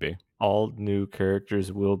heroes should be. All new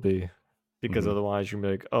characters will be, because otherwise you're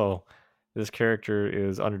like, oh, this character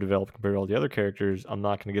is underdeveloped compared to all the other characters, I'm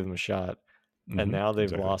not going to give them a shot. And now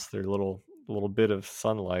they've lost their little bit of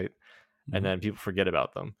sunlight, and then people forget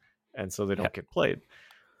about them, and so they don't get played.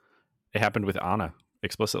 It happened with Ana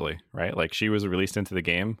explicitly, right? Like, she was released into the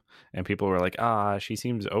game and people were like, she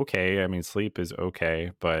seems okay. I mean, Sleep is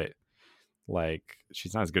okay, but like,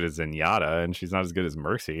 she's not as good as Zenyatta, and she's not as good as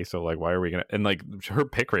Mercy. So like, why are we gonna? And like, her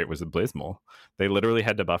pick rate was abysmal. They literally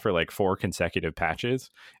had to buff her like 4 consecutive patches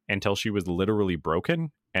until she was literally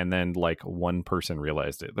broken. And then like one person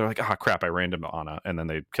realized it. They're like, crap, I ran into Ana, and then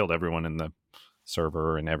they killed everyone in the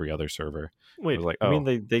server and every other server. Wait, like, I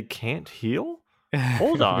mean, they can't heal?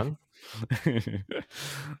 Hold on.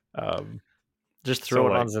 Just throw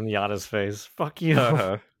it on Zenyatta's face. Fuck you.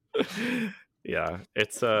 Yeah,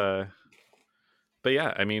 it's But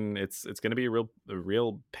yeah, I mean, it's going to be a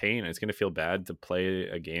real pain. It's going to feel bad to play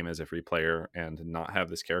a game as a free player and not have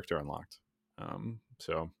this character unlocked.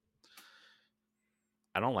 So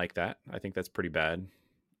I don't like that. I think that's pretty bad.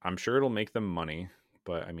 I'm sure it'll make them money,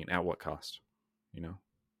 but I mean, at what cost? You know?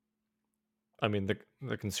 I mean,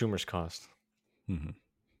 the consumer's cost. Mm-hmm.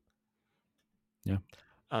 Yeah.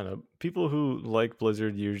 I don't know. People who like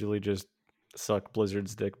Blizzard usually just suck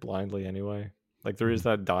Blizzard's dick blindly anyway. Like there is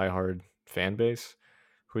Mm-hmm. that diehard fan base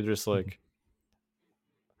who are just Mm-hmm. like,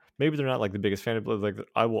 maybe they're not like the biggest fan of Blizzard. Like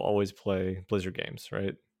I will always play Blizzard games,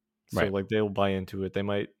 right? So Right. like they'll buy into it. They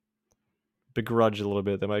might begrudge a little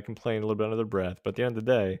bit. They might complain a little bit under their breath, but at the end of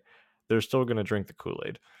the day, they're still going to drink the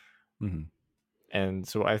Kool-Aid. Mm-hmm. And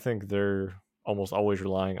so I think they're almost always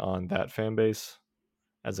relying on that fan base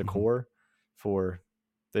as a Mm-hmm. core for,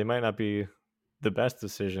 they might not be the best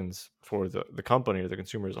decisions for the company or the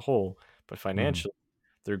consumer as a whole, but Mm-hmm. financially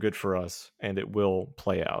they're good for us and it will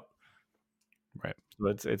play out. Right.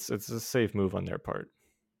 So it's a safe move on their part.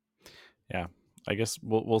 Yeah. I guess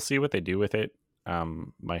we'll see what they do with it.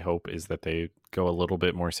 My hope is that they go a little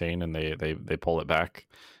bit more sane and they pull it back,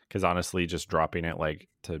 because honestly, just dropping it like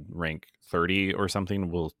to rank 30 or something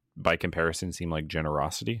will, by comparison, seem like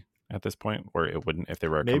generosity at this point, where it wouldn't if they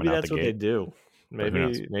were coming Maybe out the that's what they gate. do. But who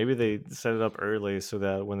knows? Maybe they set it up early so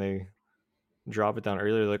that when they drop it down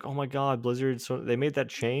earlier, like, oh my god, Blizzard, so they made that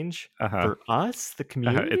change Uh-huh. for us, the It's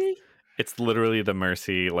community. it's literally the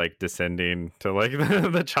mercy like descending to like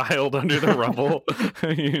the child under the rubble,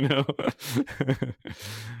 you know.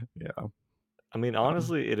 Yeah. I mean, Um,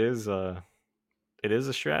 honestly, it is a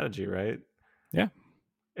strategy, right? yeah.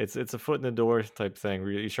 It's a foot in the door type thing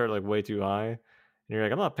where you start like way too high, and you're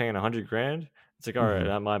like, I'm not paying 100 grand. It's like, all right,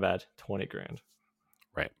 Hmm. my bad, 20 grand.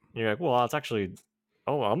 Right. And you're like, well, that's actually,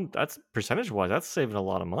 oh, that's percentage wise, that's saving a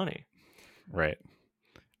lot of money. Right.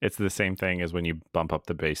 It's the same thing as when you bump up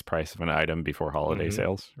the base price of an item before holiday Mm-hmm.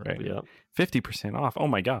 sales, right? Yeah. 50% off. Oh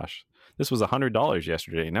my gosh. This was $100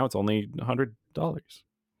 yesterday. Now it's only $100.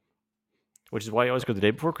 Which is why you always go the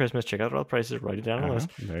day before Christmas, check out all the prices, write it down on a Uh-huh. list.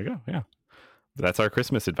 There you go. Yeah. That's our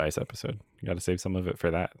Christmas advice episode. You got to save some of it for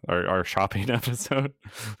that. Our shopping episode.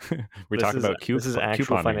 We talk about This is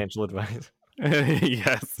actual couponing. financial advice.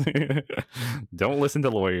 Yes. Don't listen to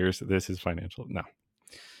lawyers. This is financial. No.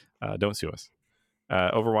 Don't sue us.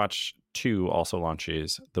 Overwatch 2 also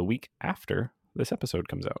launches the week after this episode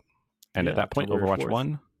comes out. And at Yeah, that point, October Overwatch 4th.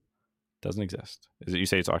 1 doesn't exist. Is it, you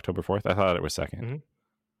say it's October 4th? I thought it was 2nd. Mm-hmm.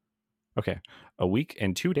 Okay. A week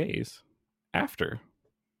and 2 days after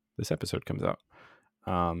this episode comes out.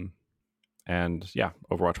 And yeah,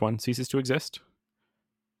 Overwatch 1 ceases to exist.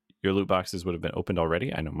 Your loot boxes would have been opened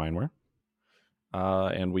already. I know mine were.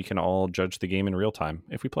 And we can all judge the game in real time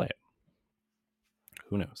if we play it.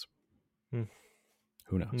 Who knows?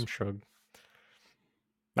 Who knows? Shrug.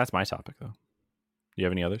 That's my topic, though. Do you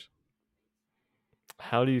have any others?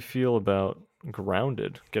 How do you feel about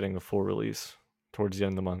Grounded getting a full release towards the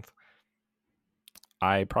end of the month?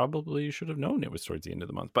 I probably should have known it was towards the end of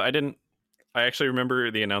the month, but I didn't. I actually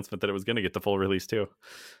remember the announcement that it was going to get the full release too.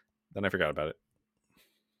 Then I forgot about it.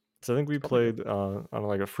 So I think we Probably played on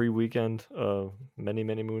like a free weekend many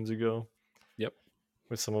moons ago. Yep.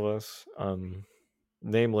 With some of us,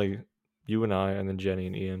 namely you and I, and then Jenny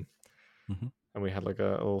and Ian, Mm-hmm. and we had like a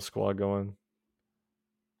little squad going.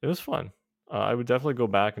 It was fun. I would definitely go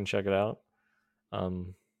back and check it out.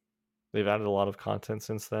 They've added a lot of content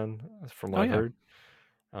since then, from what I've heard.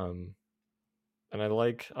 And I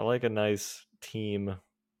like a nice team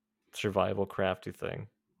survival crafty thing.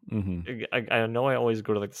 Mm-hmm. I know I always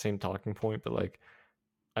go to like the same talking point, but like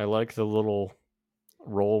I like the little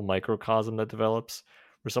role microcosm that develops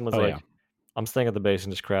where someone's like, I'm staying at the base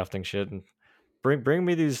and just crafting shit and bring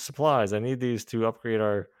me these supplies. I need these to upgrade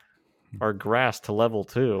our grass to level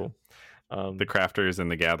 2. The crafters and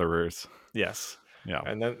the gatherers. Yes. Yeah.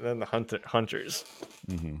 And then the hunters.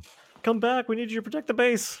 Mm-hmm. Come back. We need you to protect the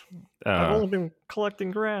base. I've only been collecting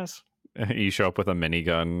grass. You show up with a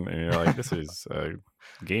minigun and you're like, this is a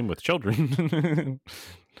game with children.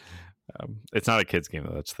 It's not a kid's game,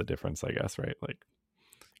 though. That's the difference, I guess, right? Like,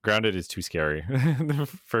 Grounded is too scary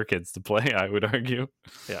for kids to play, I would argue.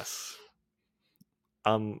 Yes.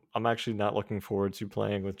 I'm actually not looking forward to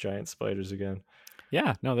playing with giant spiders again.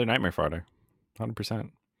 Yeah, no, they're nightmare fodder. 100%.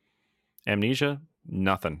 Amnesia,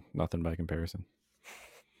 nothing by comparison.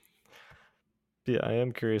 Yeah, I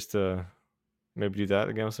am curious to maybe do that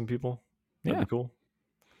again with some people. That'd be cool.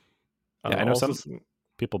 Yeah, I know some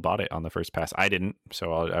people bought it on the first pass. I didn't,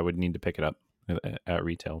 so I would need to pick it up at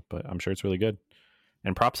retail, but I'm sure it's really good.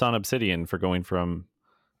 And props on Obsidian for going from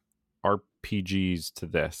RPGs to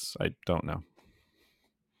this. I don't know.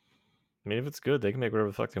 I mean, if it's good, they can make whatever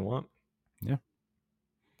the fuck they want. Yeah.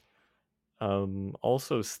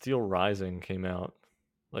 Also, Steel Rising came out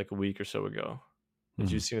like a week or so ago.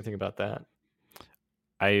 Did you Mhm. see anything about that?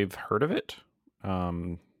 I've heard of it.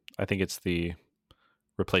 I think it's the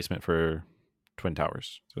replacement for Twin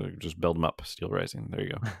Towers. So just build them up. Steel Rising. There you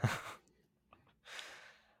go.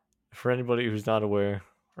 For anybody who's not aware,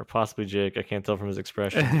 or possibly Jake, I can't tell from his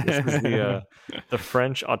expression. This is the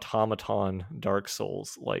French automaton Dark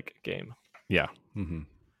Souls like game. Yeah. Hmm.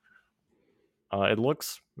 It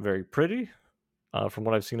looks very pretty. From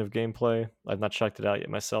what I've seen of gameplay, I've not checked it out yet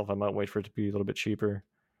myself. I might wait for it to be a little bit cheaper.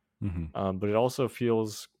 Hmm. But it also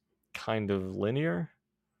feels kind of linear,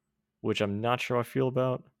 which I'm not sure how I feel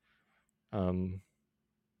about. Um, Yeah,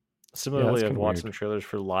 that's Similarly, I've kind of watched weird. some trailers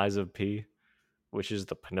for Lies of P, which is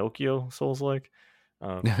the Pinocchio Souls like.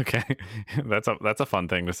 Um, Okay, that's a fun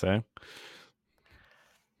thing to say.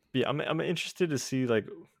 yeah, I'm interested to see like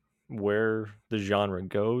where the genre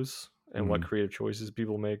goes and what Hmm. creative choices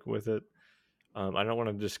people make with it. I don't want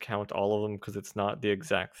to discount all of them because it's not the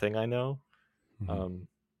exact thing I know. Hmm. Um,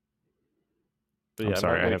 but I'm yeah, I might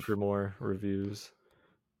sorry. I wait have. for more reviews.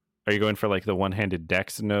 Are you going for like the one-handed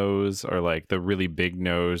dex nose or like the really big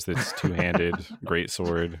nose that's two-handed great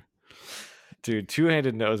sword? Dude,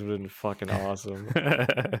 two-handed nose would have been fucking awesome.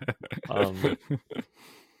 Um,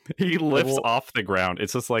 He like, lifts well, off the ground.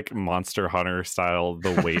 It's just like Monster Hunter style.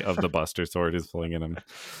 The weight of the Buster Sword is pulling in him.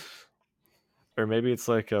 or maybe it's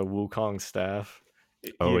like a Wukong staff.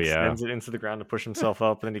 He Oh yeah. extends it into the ground to push himself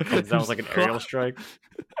up, and then he comes down with like an aerial strike.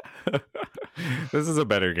 This is a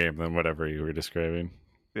better game than whatever you were describing.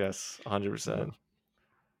 Yes, Uh, 100%.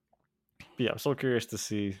 But yeah, I'm still curious to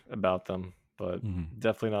see about them, but mhm.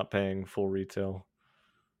 definitely not paying full retail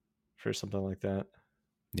for something like that.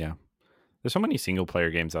 Yeah. There's so many single player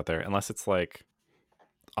games out there, unless it's like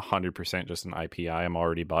 100% just an IPI I'm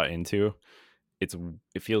already bought into. It's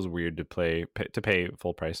it feels weird to pay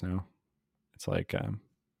full price now. It's like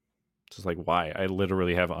just like why? I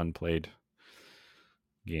literally have unplayed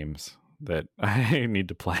games that I need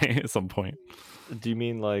to play at some point. Do you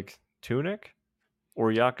mean like Tunic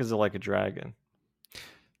or Yakuza Like a Dragon?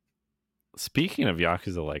 Speaking of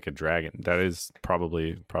Yakuza Like a Dragon, that is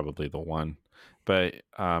probably the one. But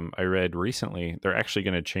I read recently they're actually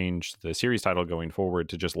going to change the series title going forward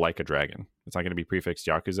to just Like a Dragon. It's not going to be prefixed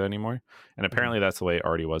Yakuza anymore, and Mhm. apparently that's the way it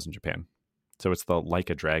already was in Japan. So it's the Like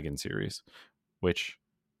a Dragon series, which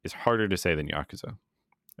is harder to say than Yakuza,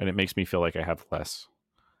 and it makes me feel like I have less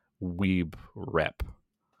weeb rep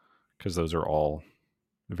because those are all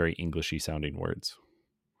very Englishy sounding words.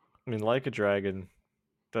 I mean, Like a Dragon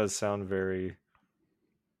does sound very.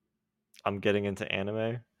 I'm getting into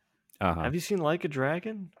anime. Uh huh. Have you seen Like a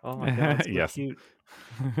Dragon? Oh my god, it's so Yes. cute.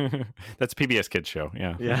 That's PBS Kids show.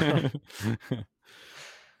 Yeah. Yeah.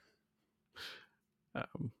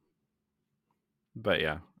 um, but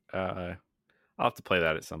yeah, I'll have to play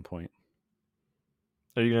that at some point.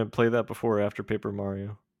 Are you gonna play that before or after Paper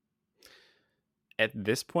Mario? At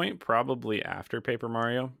this point, probably after Paper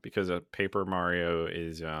Mario, because Paper Mario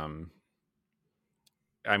is, I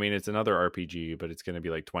mean, it's another RPG, but it's going to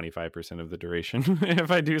be like 25% of the duration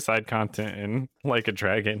if I do side content and Like a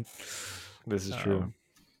Dragon. This is true. Um,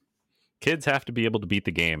 Kids have to be able to beat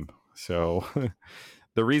the game. So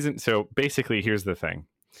so basically, here's the thing.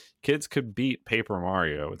 Kids could beat Paper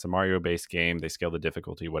Mario. It's a Mario based game. They scale the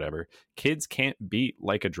difficulty, whatever. Kids can't beat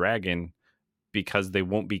Like a Dragon because they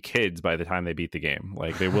won't be kids by the time they beat the game.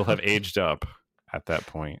 Like they will have aged up at that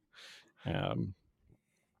point. Um,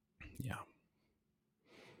 yeah.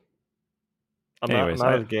 I'm Anyways,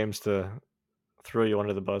 out of games to throw you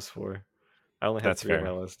under the bus for. I only have that's 3 on my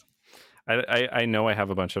fair. list. I know I have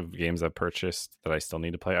a bunch of games I've purchased that I still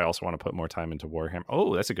need to play. I also want to put more time into Warhammer.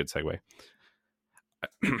 Oh, that's a good segue.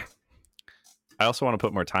 I also want to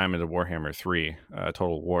put more time into Warhammer 3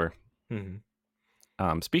 Total War. Mhm.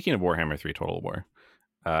 Speaking of Warhammer 3 Total War,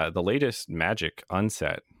 the latest Magic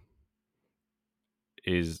unset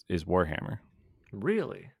is Warhammer.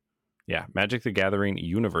 Really? Yeah, Magic the Gathering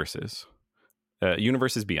Universes.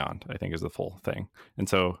 Universes Beyond, I think, is the full thing. And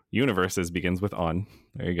so Universes begins with on.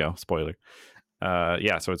 There you go. Spoiler.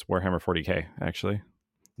 Yeah, so it's Warhammer 40k, actually.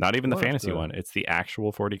 Not even the What fantasy the? one. It's the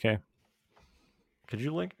actual 40k. Could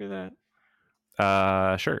you link me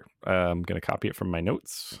that? Sure. I'm going to copy it from my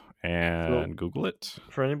notes So, and Google it.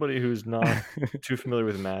 for anybody who's not too familiar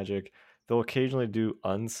with Magic, they'll occasionally do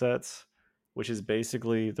unsets, which is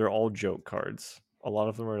basically they're all joke cards. A lot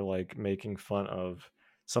of them are like making fun of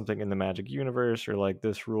something in the Magic universe, or like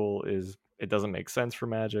this rule is it doesn't make sense for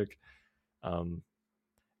Magic. Um,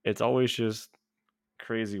 it's always just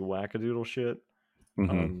crazy wackadoodle shit. Hmm.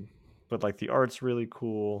 Um, but like the art's really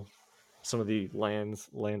cool. some of the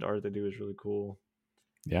land art they do is really cool.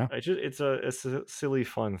 Yeah. It's a silly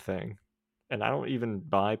fun thing, and I don't even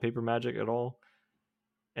buy paper magic at all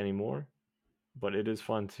anymore. But it is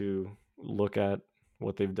fun to look at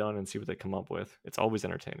what they've done and see what they come up with. It's always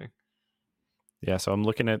entertaining. Yeah, so I'm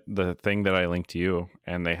looking at the thing that I linked to you,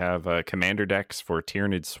 and they have commander decks for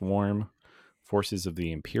Tyranid Swarm, Forces of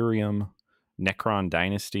the Imperium, Necron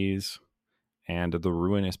Dynasties, and the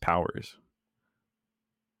Ruinous Powers,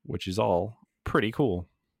 which is all pretty cool.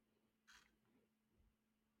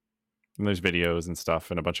 And there's videos and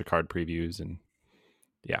stuff and a bunch of card previews, and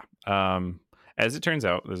yeah. As it turns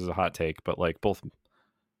out, this is a hot take, but like both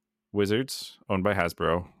Wizards, owned by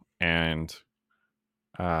Hasbro, and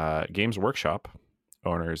Games Workshop,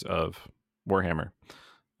 owners of Warhammer,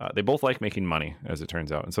 they both like making money, as it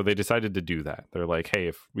turns out, and so they decided to do that. They're like, hey,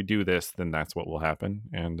 if we do this, then that's what will happen,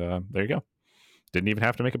 and there you go. Didn't even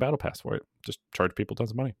have to make a battle pass for it. Just charge people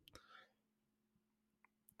tons of money.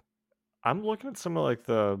 I'm looking at some of like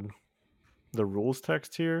the rules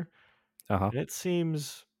text here, And it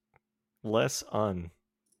seems less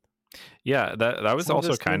yeah, that was some of also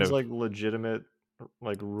this kind seems of. like legitimate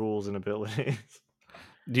like rules and abilities.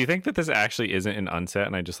 Do you think that this actually isn't an unset,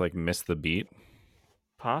 and I just like missed the beat?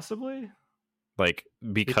 Possibly, Like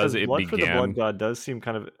because because it Blood for the Blood began. God does seem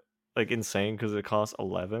kind of like insane because it costs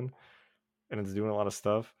 11 and it's doing a lot of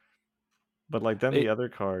stuff. But like then the It, other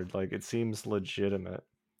card, like it seems legitimate.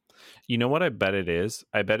 you know what I bet it is?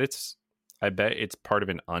 I bet it's part of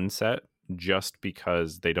an unset just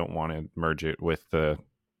because they don't want to merge it with the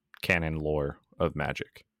canon lore of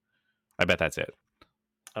Magic. I bet that's it.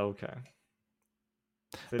 Okay.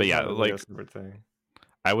 They But just yeah, have it be a like separate thing.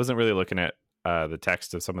 I wasn't really looking at the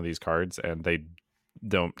text of some of these cards, and they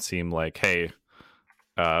don't seem like, hey,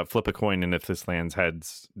 flip a coin, and if this lands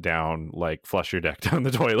heads down, like flush your deck down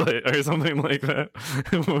the toilet or something like that,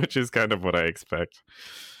 which is kind of what I expect.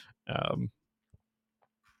 Um,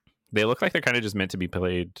 they look like they're kind of just meant to be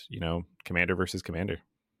played, commander versus commander.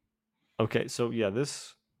 Okay, so yeah,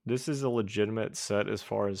 this is a legitimate set as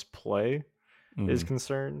far as play is Mm-hmm.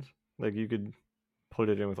 concerned. Like you could put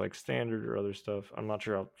it in with like standard or other stuff. I'm not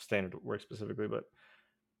sure how standard works specifically, but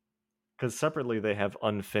because separately they have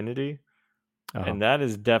Unfinity, Uh-huh. and that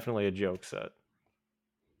is definitely a joke set.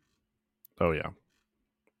 Oh yeah.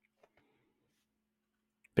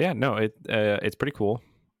 But yeah, no, it's pretty cool.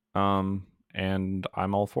 And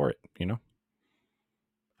I'm all for it,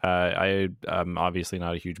 I'm obviously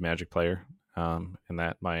not a huge Magic player, and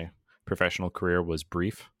that my professional career was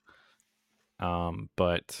brief.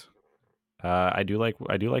 But I do like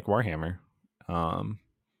Warhammer. Um,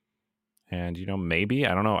 and maybe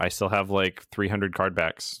I don't know. I still have like 300 card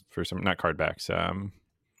backs for some, not card backs,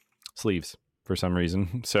 sleeves for some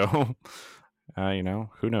reason. So,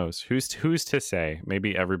 who knows? Who's to say?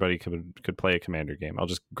 Maybe everybody could play a commander game. I'll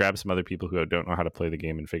just grab some other people who don't know how to play the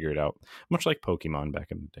game and figure it out. Much like Pokemon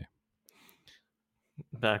back in the day.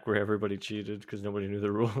 Back where everybody cheated because nobody knew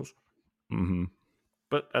the rules. Mm-hmm.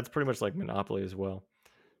 But that's pretty much like Monopoly as well.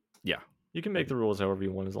 Yeah. You can make the rules however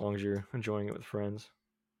you want as long as you're enjoying it with friends.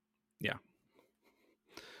 Yeah.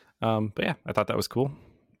 But yeah, I thought that was cool.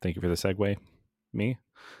 Thank you for the segue, me.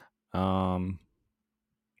 Um,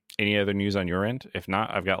 any other news on your end? If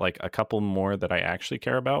not, I've got like a couple more that I actually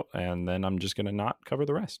care about, and then I'm just gonna not cover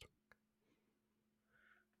the rest.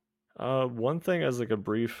 One thing as like a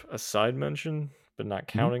brief aside mention, but not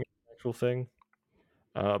Mm-hmm. counting the actual thing.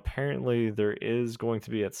 Apparently, there is going to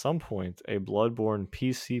be at some point a Bloodborne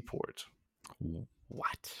PC port,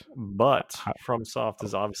 What? but How? FromSoft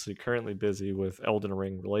is obviously currently busy with Elden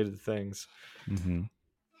Ring related things. Mm-hmm.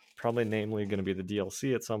 Probably, namely, going to be the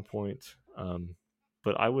DLC at some point.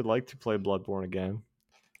 But I would like to play Bloodborne again,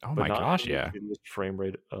 Oh but my not gosh, have the yeah. shittiest frame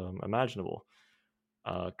rate imaginable,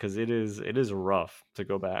 because it is rough to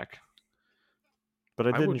go back. But I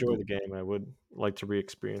I did would, enjoy the game. I would like to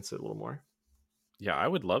re-experience it a little more. yeah, I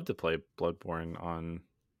would love to play Bloodborne on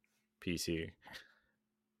PC.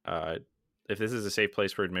 Uh, if this is a safe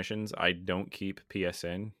place for admissions, I don't keep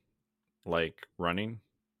PSN like running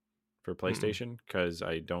for Mm-mm. PlayStation because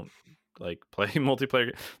I don't like play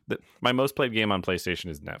multiplayer. My most played game on PlayStation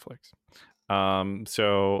is Netflix.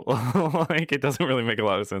 So like it doesn't really make a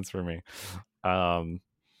lot of sense for me. Um,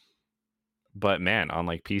 but man, on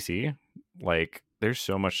like PC, like there's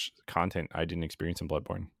so much content I didn't experience in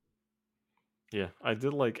Bloodborne. Yeah, I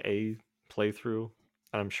did like a playthrough.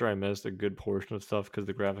 I'm sure I missed a good portion of stuff because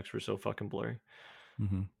the graphics were so fucking blurry.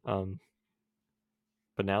 Mm-hmm. Um,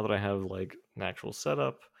 but now that I have like an actual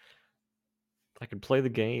setup, I can play the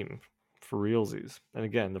game for realsies. And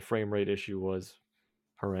again, the frame rate issue was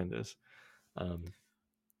horrendous. Um,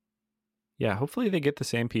 Yeah, hopefully they get the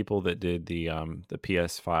same people that did the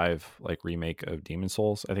PS5 like remake of Demon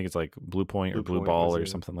Souls. I think it's like Blue Point or Blue Blue Point Ball was or it.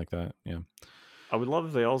 something like that. Yeah. I would love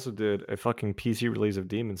if they also did a fucking PC release of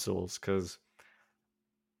Demon Souls, because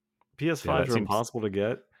Yeah, PS5s that are seems impossible to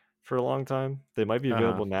get for a long time. They might be uh-huh.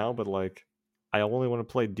 available now, but like, I only want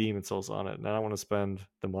to play Demon Souls on it, and I don't want to spend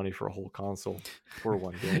the money for a whole console for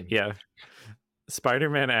one game. Yeah.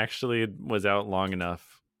 Spider-Man actually was out long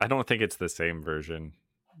enough. I don't think it's the same version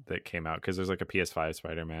that came out because there's like a PS5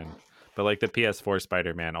 Spider-Man. But like the PS4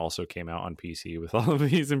 Spider-Man also came out on PC with all of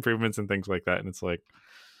these improvements and things like that. And it's like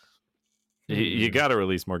you Hmm. got to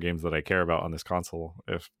release more games that I care about on this console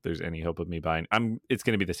if there's any hope of me buying. It's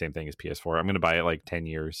going to be the same thing as PS4. I'm going to buy it like 10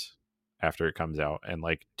 years after it comes out and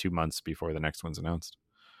like 2 months before the next one's announced.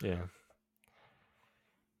 Yeah.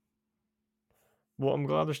 Well, I'm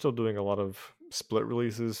glad they're still doing a lot of split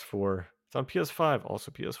releases for it's on PS5,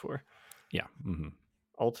 also PS4. Yeah.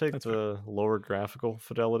 I'll take That's fair. the lower graphical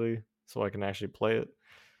fidelity so I can actually play it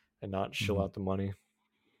and not shill Hmm. out the money.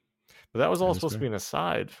 But that was all That is supposed to be fair. an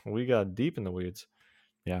aside. We got deep in the weeds.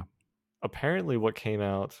 Yeah. Apparently, what came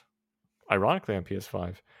out, ironically, on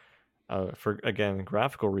PS5, for again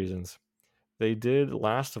graphical reasons, they did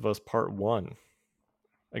Last of Us Part One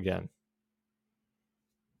again.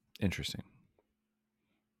 Interesting.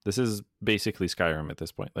 This is basically Skyrim at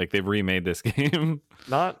this point. Like they've remade this game.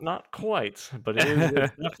 Not quite, but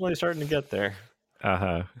it's definitely starting to get there.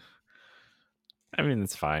 Uh-huh. I mean,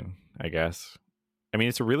 it's fine, I guess. I mean,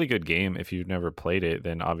 it's a really good game. If you've never played it,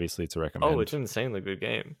 then obviously it's a Oh, it's recommend. an insanely good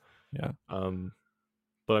game. Yeah. Um,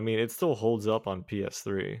 but I mean, it still holds up on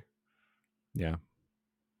PS3. Yeah.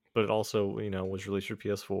 But it also, was released for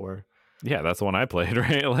PS4. Yeah, that's the one I played,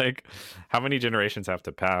 right? Like how many generations have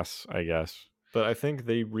to pass, I guess. But I think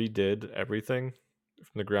they redid everything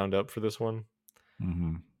from the ground up for this one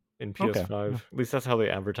Mm-hmm. in Okay. Yeah. PS5. At least that's how they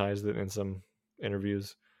advertised it in some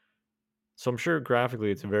interviews. So I'm sure graphically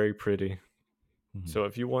it's very pretty. Mm-hmm. So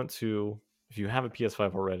if you have a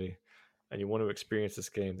PS5 already and you want to experience this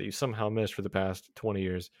game that you somehow missed for the past 20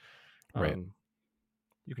 years, Right. um,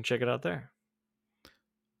 you can check it out there.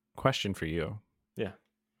 Question for you. Yeah.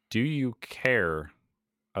 Do you care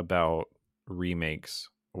about remakes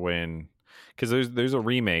when because there's a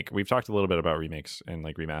remake. We've talked a little bit about remakes and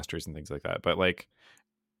like remasters and things like that, but like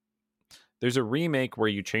there's a remake where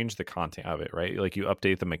you change the content of it, right? Like you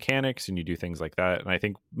update the mechanics and you do things like that. And I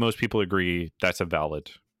think most people agree that's a valid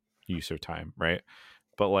use of time, right?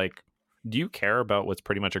 But like, do you care about what's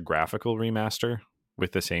pretty much a graphical remaster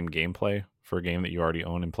with the same gameplay for a game that you already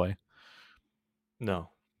own and play? No.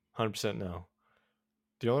 100% no.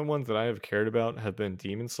 The only ones that I have cared about have been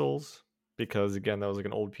Demon Souls, because again, that was like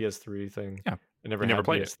an old PS3 thing. Yeah. I never You never had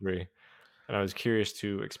played it. PS3, and I was curious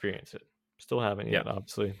to experience it. Still haven't Yeah. yet,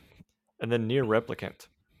 obviously. And then Near Replicant,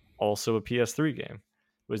 also a PS3 game.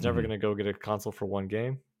 Was never Hmm. going to go get a console for one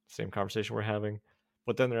game. Same conversation we're having.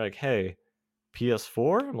 But then they're like, hey,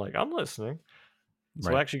 PS4? I'm like, I'm listening.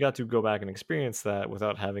 So I Right. actually got to go back and experience that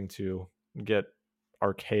without having to get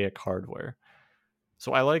archaic hardware.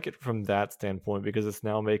 So I like it from that standpoint because it's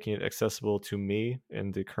now making it accessible to me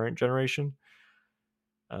in the current generation,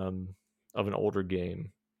 um, of an older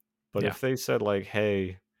game. But Yeah. if they said like,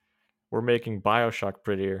 "Hey, we're making BioShock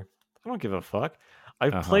prettier," I don't give a fuck.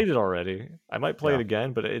 I've Uh-huh. played it already. I might play it Yeah.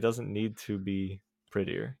 again, but it doesn't need to be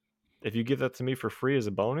prettier. If you give that to me for free as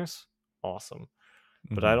a bonus, awesome.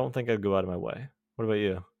 But I Hmm. don't think I'd go out of my way. What about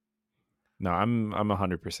you? No, I'm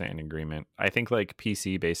 100% in agreement. I think like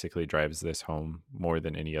PC basically drives this home more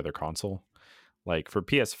than any other console. Like for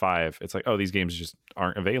PS5, it's like, oh, these games just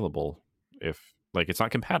aren't available if like it's not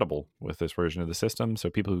compatible with this version of the system. So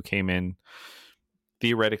people who came in,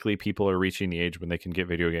 theoretically, people are reaching the age when they can get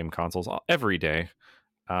video game consoles every day.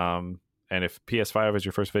 And if PS5 is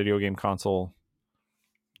your first video game console,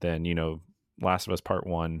 then Last of Us Part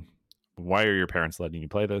One. Why are your parents letting you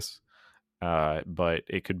play this? But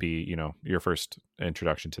it could be your first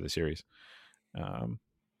introduction to the series. Um,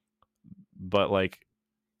 but like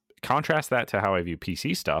contrast that to how I view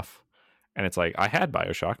PC stuff, and it's like I had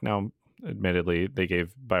Bioshock. Now, admittedly, they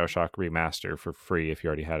gave Bioshock Remaster for free if you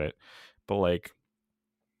already had it, but like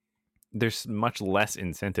there's much less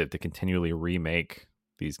incentive to continually remake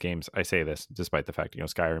these games. I say this despite the fact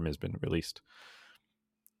Skyrim has been released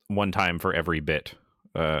one time for every bit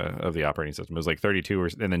of the operating system. It was like 32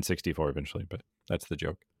 and then 64 eventually, but that's the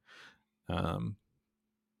joke. Um,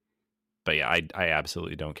 but yeah, I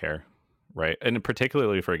absolutely don't care, right? And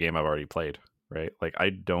particularly for a game I've already played, right? Like I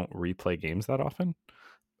don't replay games that often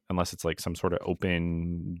unless it's like some sort of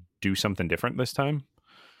open, do something different this time.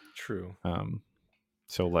 True. Um,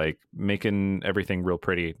 so like making everything real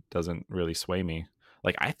pretty doesn't really sway me.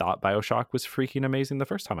 like I thought BioShock was freaking amazing the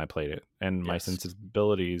first time I played it, and my Yes.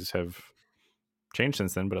 sensibilities have changed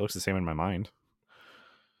since then, but it looks the same in my mind.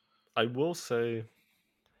 I will say,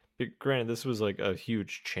 granted, this was like a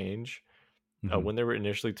huge change. Mm-hmm. When they were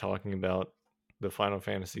initially talking about the Final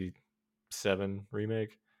Fantasy VII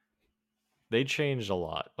remake, they changed a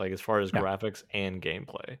lot, like as far as Yeah, graphics and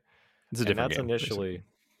gameplay. it's a And different that's game, basically. initially,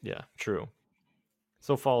 yeah, true.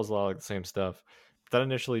 Still follows a lot of the same stuff. That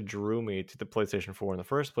initially drew me to the PlayStation 4 in the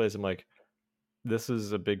first place. I'm like, this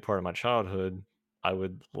is a big part of my childhood. I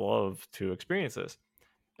would love to experience this.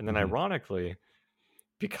 And then Mm-hmm. ironically,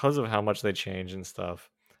 because of how much they changed and stuff,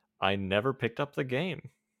 I never picked up the game.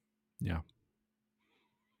 Yeah,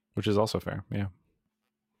 which is also fair. Yeah.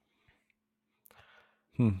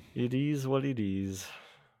 It is what it is.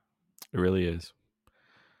 It really is.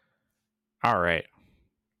 All right.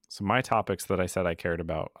 So my topics that I said I cared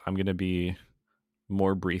about, I'm going to be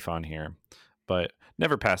more brief on here, but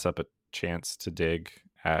never pass up a chance to dig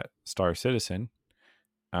at Star Citizen.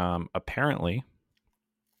 Apparently,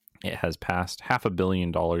 it has passed $500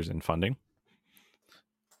 million in funding,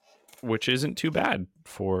 which isn't too bad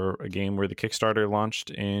for a game where the Kickstarter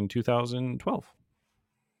launched in 2012.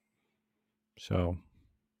 So,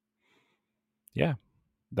 yeah,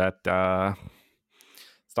 that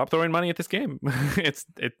stop throwing money at this game. It's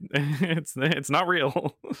not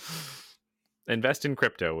real. Invest in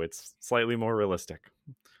crypto. It's slightly more realistic.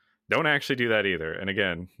 Don't actually do that either. And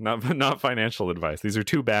again, not financial advice. These are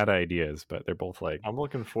two bad ideas, but they're both like, I'm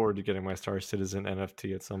looking forward to getting my Star Citizen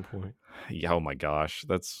NFT at some point. yeah, oh my gosh,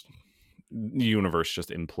 that's the universe just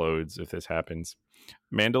implodes if this happens.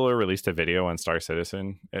 Mandela released a video on Star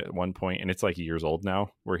Citizen at one point, and it's like years old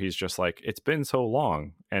now, where he's just like, it's been so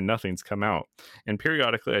long and nothing's come out. And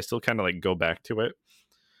periodically, I still kind of like go back to it,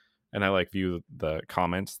 and I like view the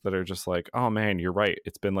comments that are just like, oh man, you're right.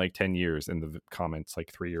 It's been like 10 years, and the comments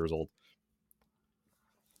like 3 years old.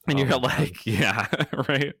 And Oh you're my God. like, yeah,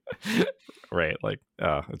 right. Right. Like,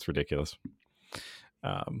 it's ridiculous.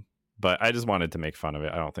 But I just wanted to make fun of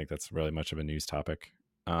it. I don't think that's really much of a news topic.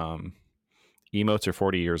 Emotes are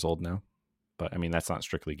 40 years old now, but I mean, that's not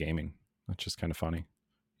strictly gaming. That's just kind of funny,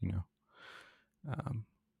 you know?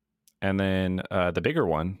 And then the bigger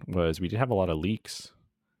one was we did have a lot of leaks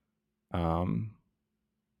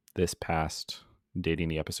this past, dating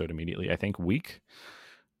the episode immediately, I think, week.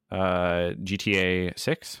 GTA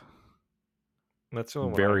 6. That's the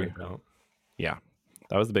only one I heard about. Yeah,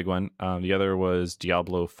 that was the big one. The other was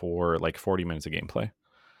Diablo 4, like 40 minutes of gameplay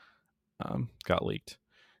got leaked.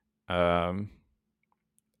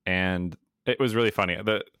 And it was really funny.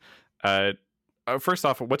 First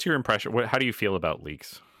off, what's your impression? How do you feel about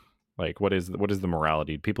leaks? Like, what is the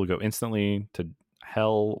morality? Do people go instantly to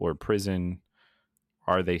hell or prison?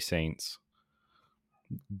 Are they saints?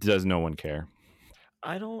 Does no one care?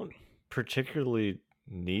 I don't particularly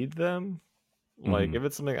need them. Like, if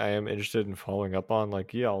it's something I am interested in following up on,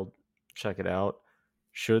 like, yeah, I'll check it out.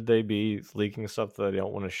 Should they be leaking stuff that I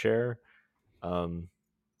don't want to share?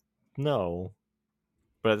 No.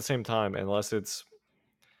 But at the same time, unless it's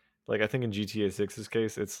like, I think in GTA 6's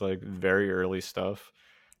case, it's like very early stuff.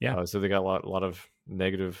 Yeah. So they got a lot of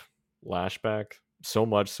negative lashback, so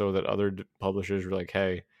much so that other publishers were like,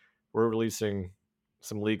 hey, we're releasing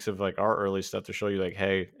some leaks of like our early stuff to show you, like,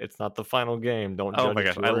 hey, it's not the final game. Don't Oh judge my it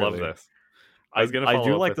gosh, too I love early. this. I was gonna I follow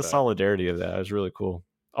do up like with the that. solidarity of that. It was really cool.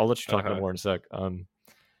 I'll let you talk about more in a sec.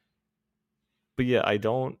 But yeah, I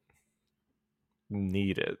don't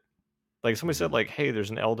need it. Like somebody said, like, hey,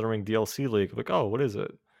 there's an Elden Ring DLC leak. I'm like, oh, what is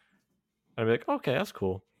it? I'd be like, okay, that's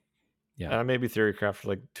cool. Yeah. And I maybe theorycraft for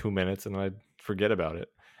like 2 minutes and I'd forget about it.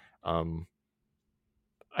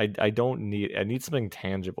 I don't need. I need something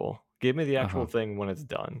tangible. Give me the actual thing when it's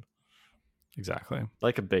done. Exactly.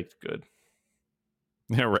 Like a baked good.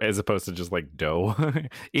 As opposed to just like dough.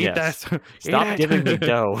 Eat Yes. that. Stop giving me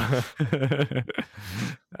dough.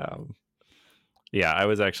 Yeah,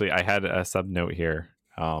 I had a sub note here.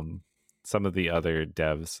 Some of the other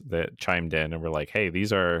devs that chimed in and were like, hey,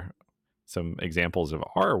 these are some examples of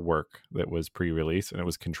our work that was pre-release, and it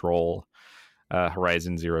was Control,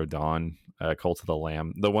 Horizon Zero Dawn, Cult of the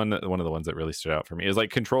Lamb. One of the ones that really stood out for me is like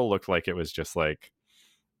Control looked like it was just like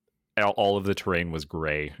all of the terrain was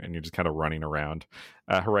gray and you're just kind of running around.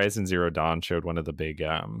 Horizon Zero Dawn showed one of the big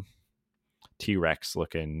T-Rex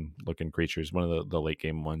looking creatures, one of the late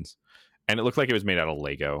game ones, and it looked like it was made out of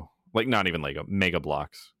Lego, like not even Lego, Mega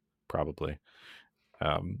Blocks probably.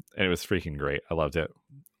 And it was freaking great. I loved it.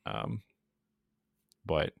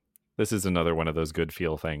 But this is another one of those good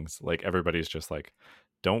feel things. Like everybody's just like,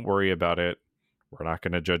 don't worry about it. We're not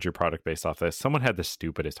going to judge your product based off this. Someone had the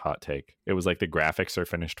stupidest hot take. It was like the graphics are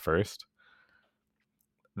finished first.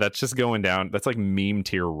 That's just going down. That's like meme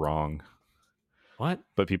tier wrong. What?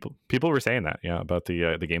 But people were saying that, yeah, about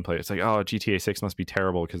the gameplay. It's like, oh, GTA 6 must be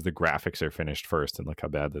terrible because the graphics are finished first, and look how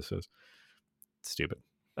bad this is. It's stupid.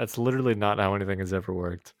 That's literally not how anything has ever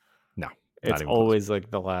worked. No, it's always close.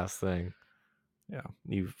 Like the last thing. Yeah,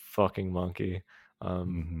 you fucking monkey.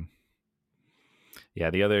 Yeah,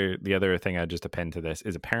 the other thing I just append to this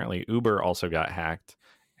is apparently Uber also got hacked,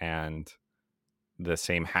 and the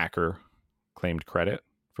same hacker claimed credit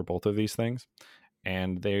for both of these things,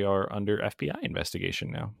 and they are under FBI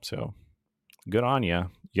investigation now. So good on you.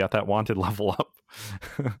 You got that wanted level up.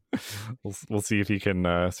 we'll see if you can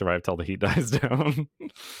survive till the heat dies down.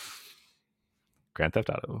 Grand Theft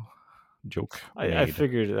Auto joke. I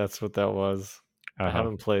figured that's what that was. I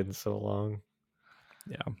haven't played in so long.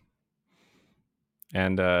 Yeah.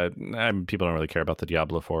 And people don't really care about the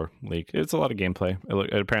Diablo 4 leak. It's a lot of gameplay.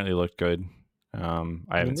 It apparently looked good. I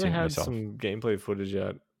haven't seen it myself. They had some gameplay footage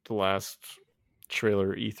at the last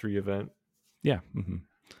trailer E3 event. Yeah. Mm-hmm.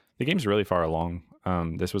 The game's really far along.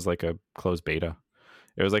 This was like a closed beta.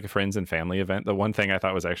 It was like a friends and family event. The one thing I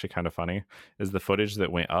thought was actually kind of funny is the footage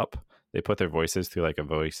that went up. They put their voices through like a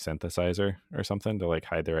voice synthesizer or something to like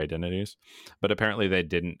hide their identities. But apparently they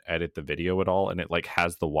didn't edit the video at all. And it like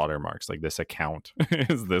has the watermarks. Like this account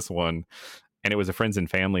is this one. And it was a friends and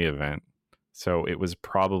family event. So it was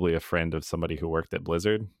probably a friend of somebody who worked at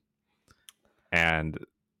Blizzard. And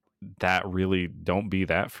that really, don't be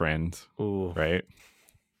that friend. Ooh. Right?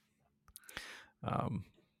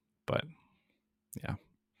 But yeah,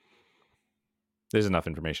 there's enough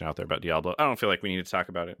information out there about Diablo. I don't feel like we need to talk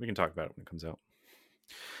about it. We can talk about it when it comes out.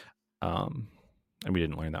 And we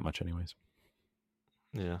didn't learn that much anyways.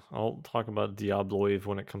 Yeah, I'll talk about Diablo Wave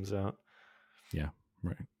when it comes out. Yeah,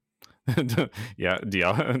 right. Yeah,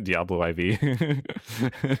 Diablo IV.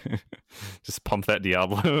 Just pump that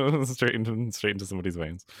Diablo straight into somebody's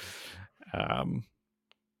veins.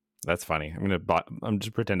 That's funny. I'm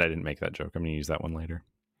just pretend I didn't make that joke. I'm gonna use that one later.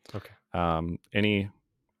 Okay. Any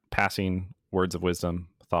passing words of wisdom,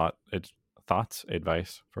 thoughts,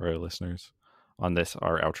 advice for our listeners on this,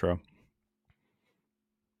 our outro?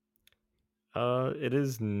 It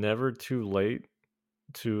is never too late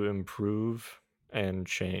to improve and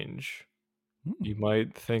change. You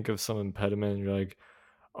might think of some impediment and you're like,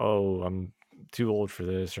 oh, I'm too old for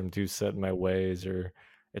this, or I'm too set in my ways, or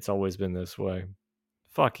it's always been this way.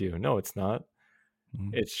 Fuck you. No, it's not.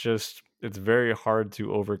 It's just, it's very hard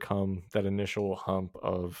to overcome that initial hump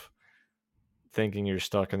of thinking you're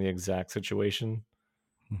stuck in the exact situation.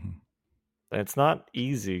 And it's not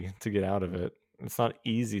easy to get out of it. It's not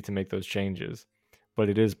easy to make those changes, but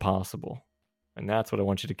it is possible. And that's what I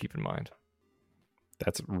want you to keep in mind.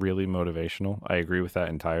 That's really motivational. I agree with that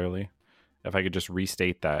entirely. If I could just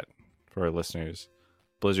restate that for our listeners,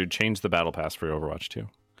 Blizzard changed the battle pass for Overwatch 2.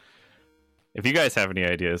 If you guys have any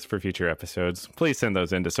ideas for future episodes, please send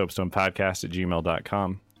those in to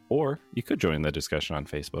soapstonepodcast@gmail.com, or you could join the discussion on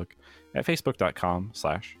Facebook at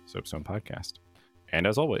facebook.com/soapstonepodcast. And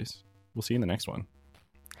as always, we'll see you in the next one.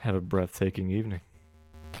 Have a breathtaking evening.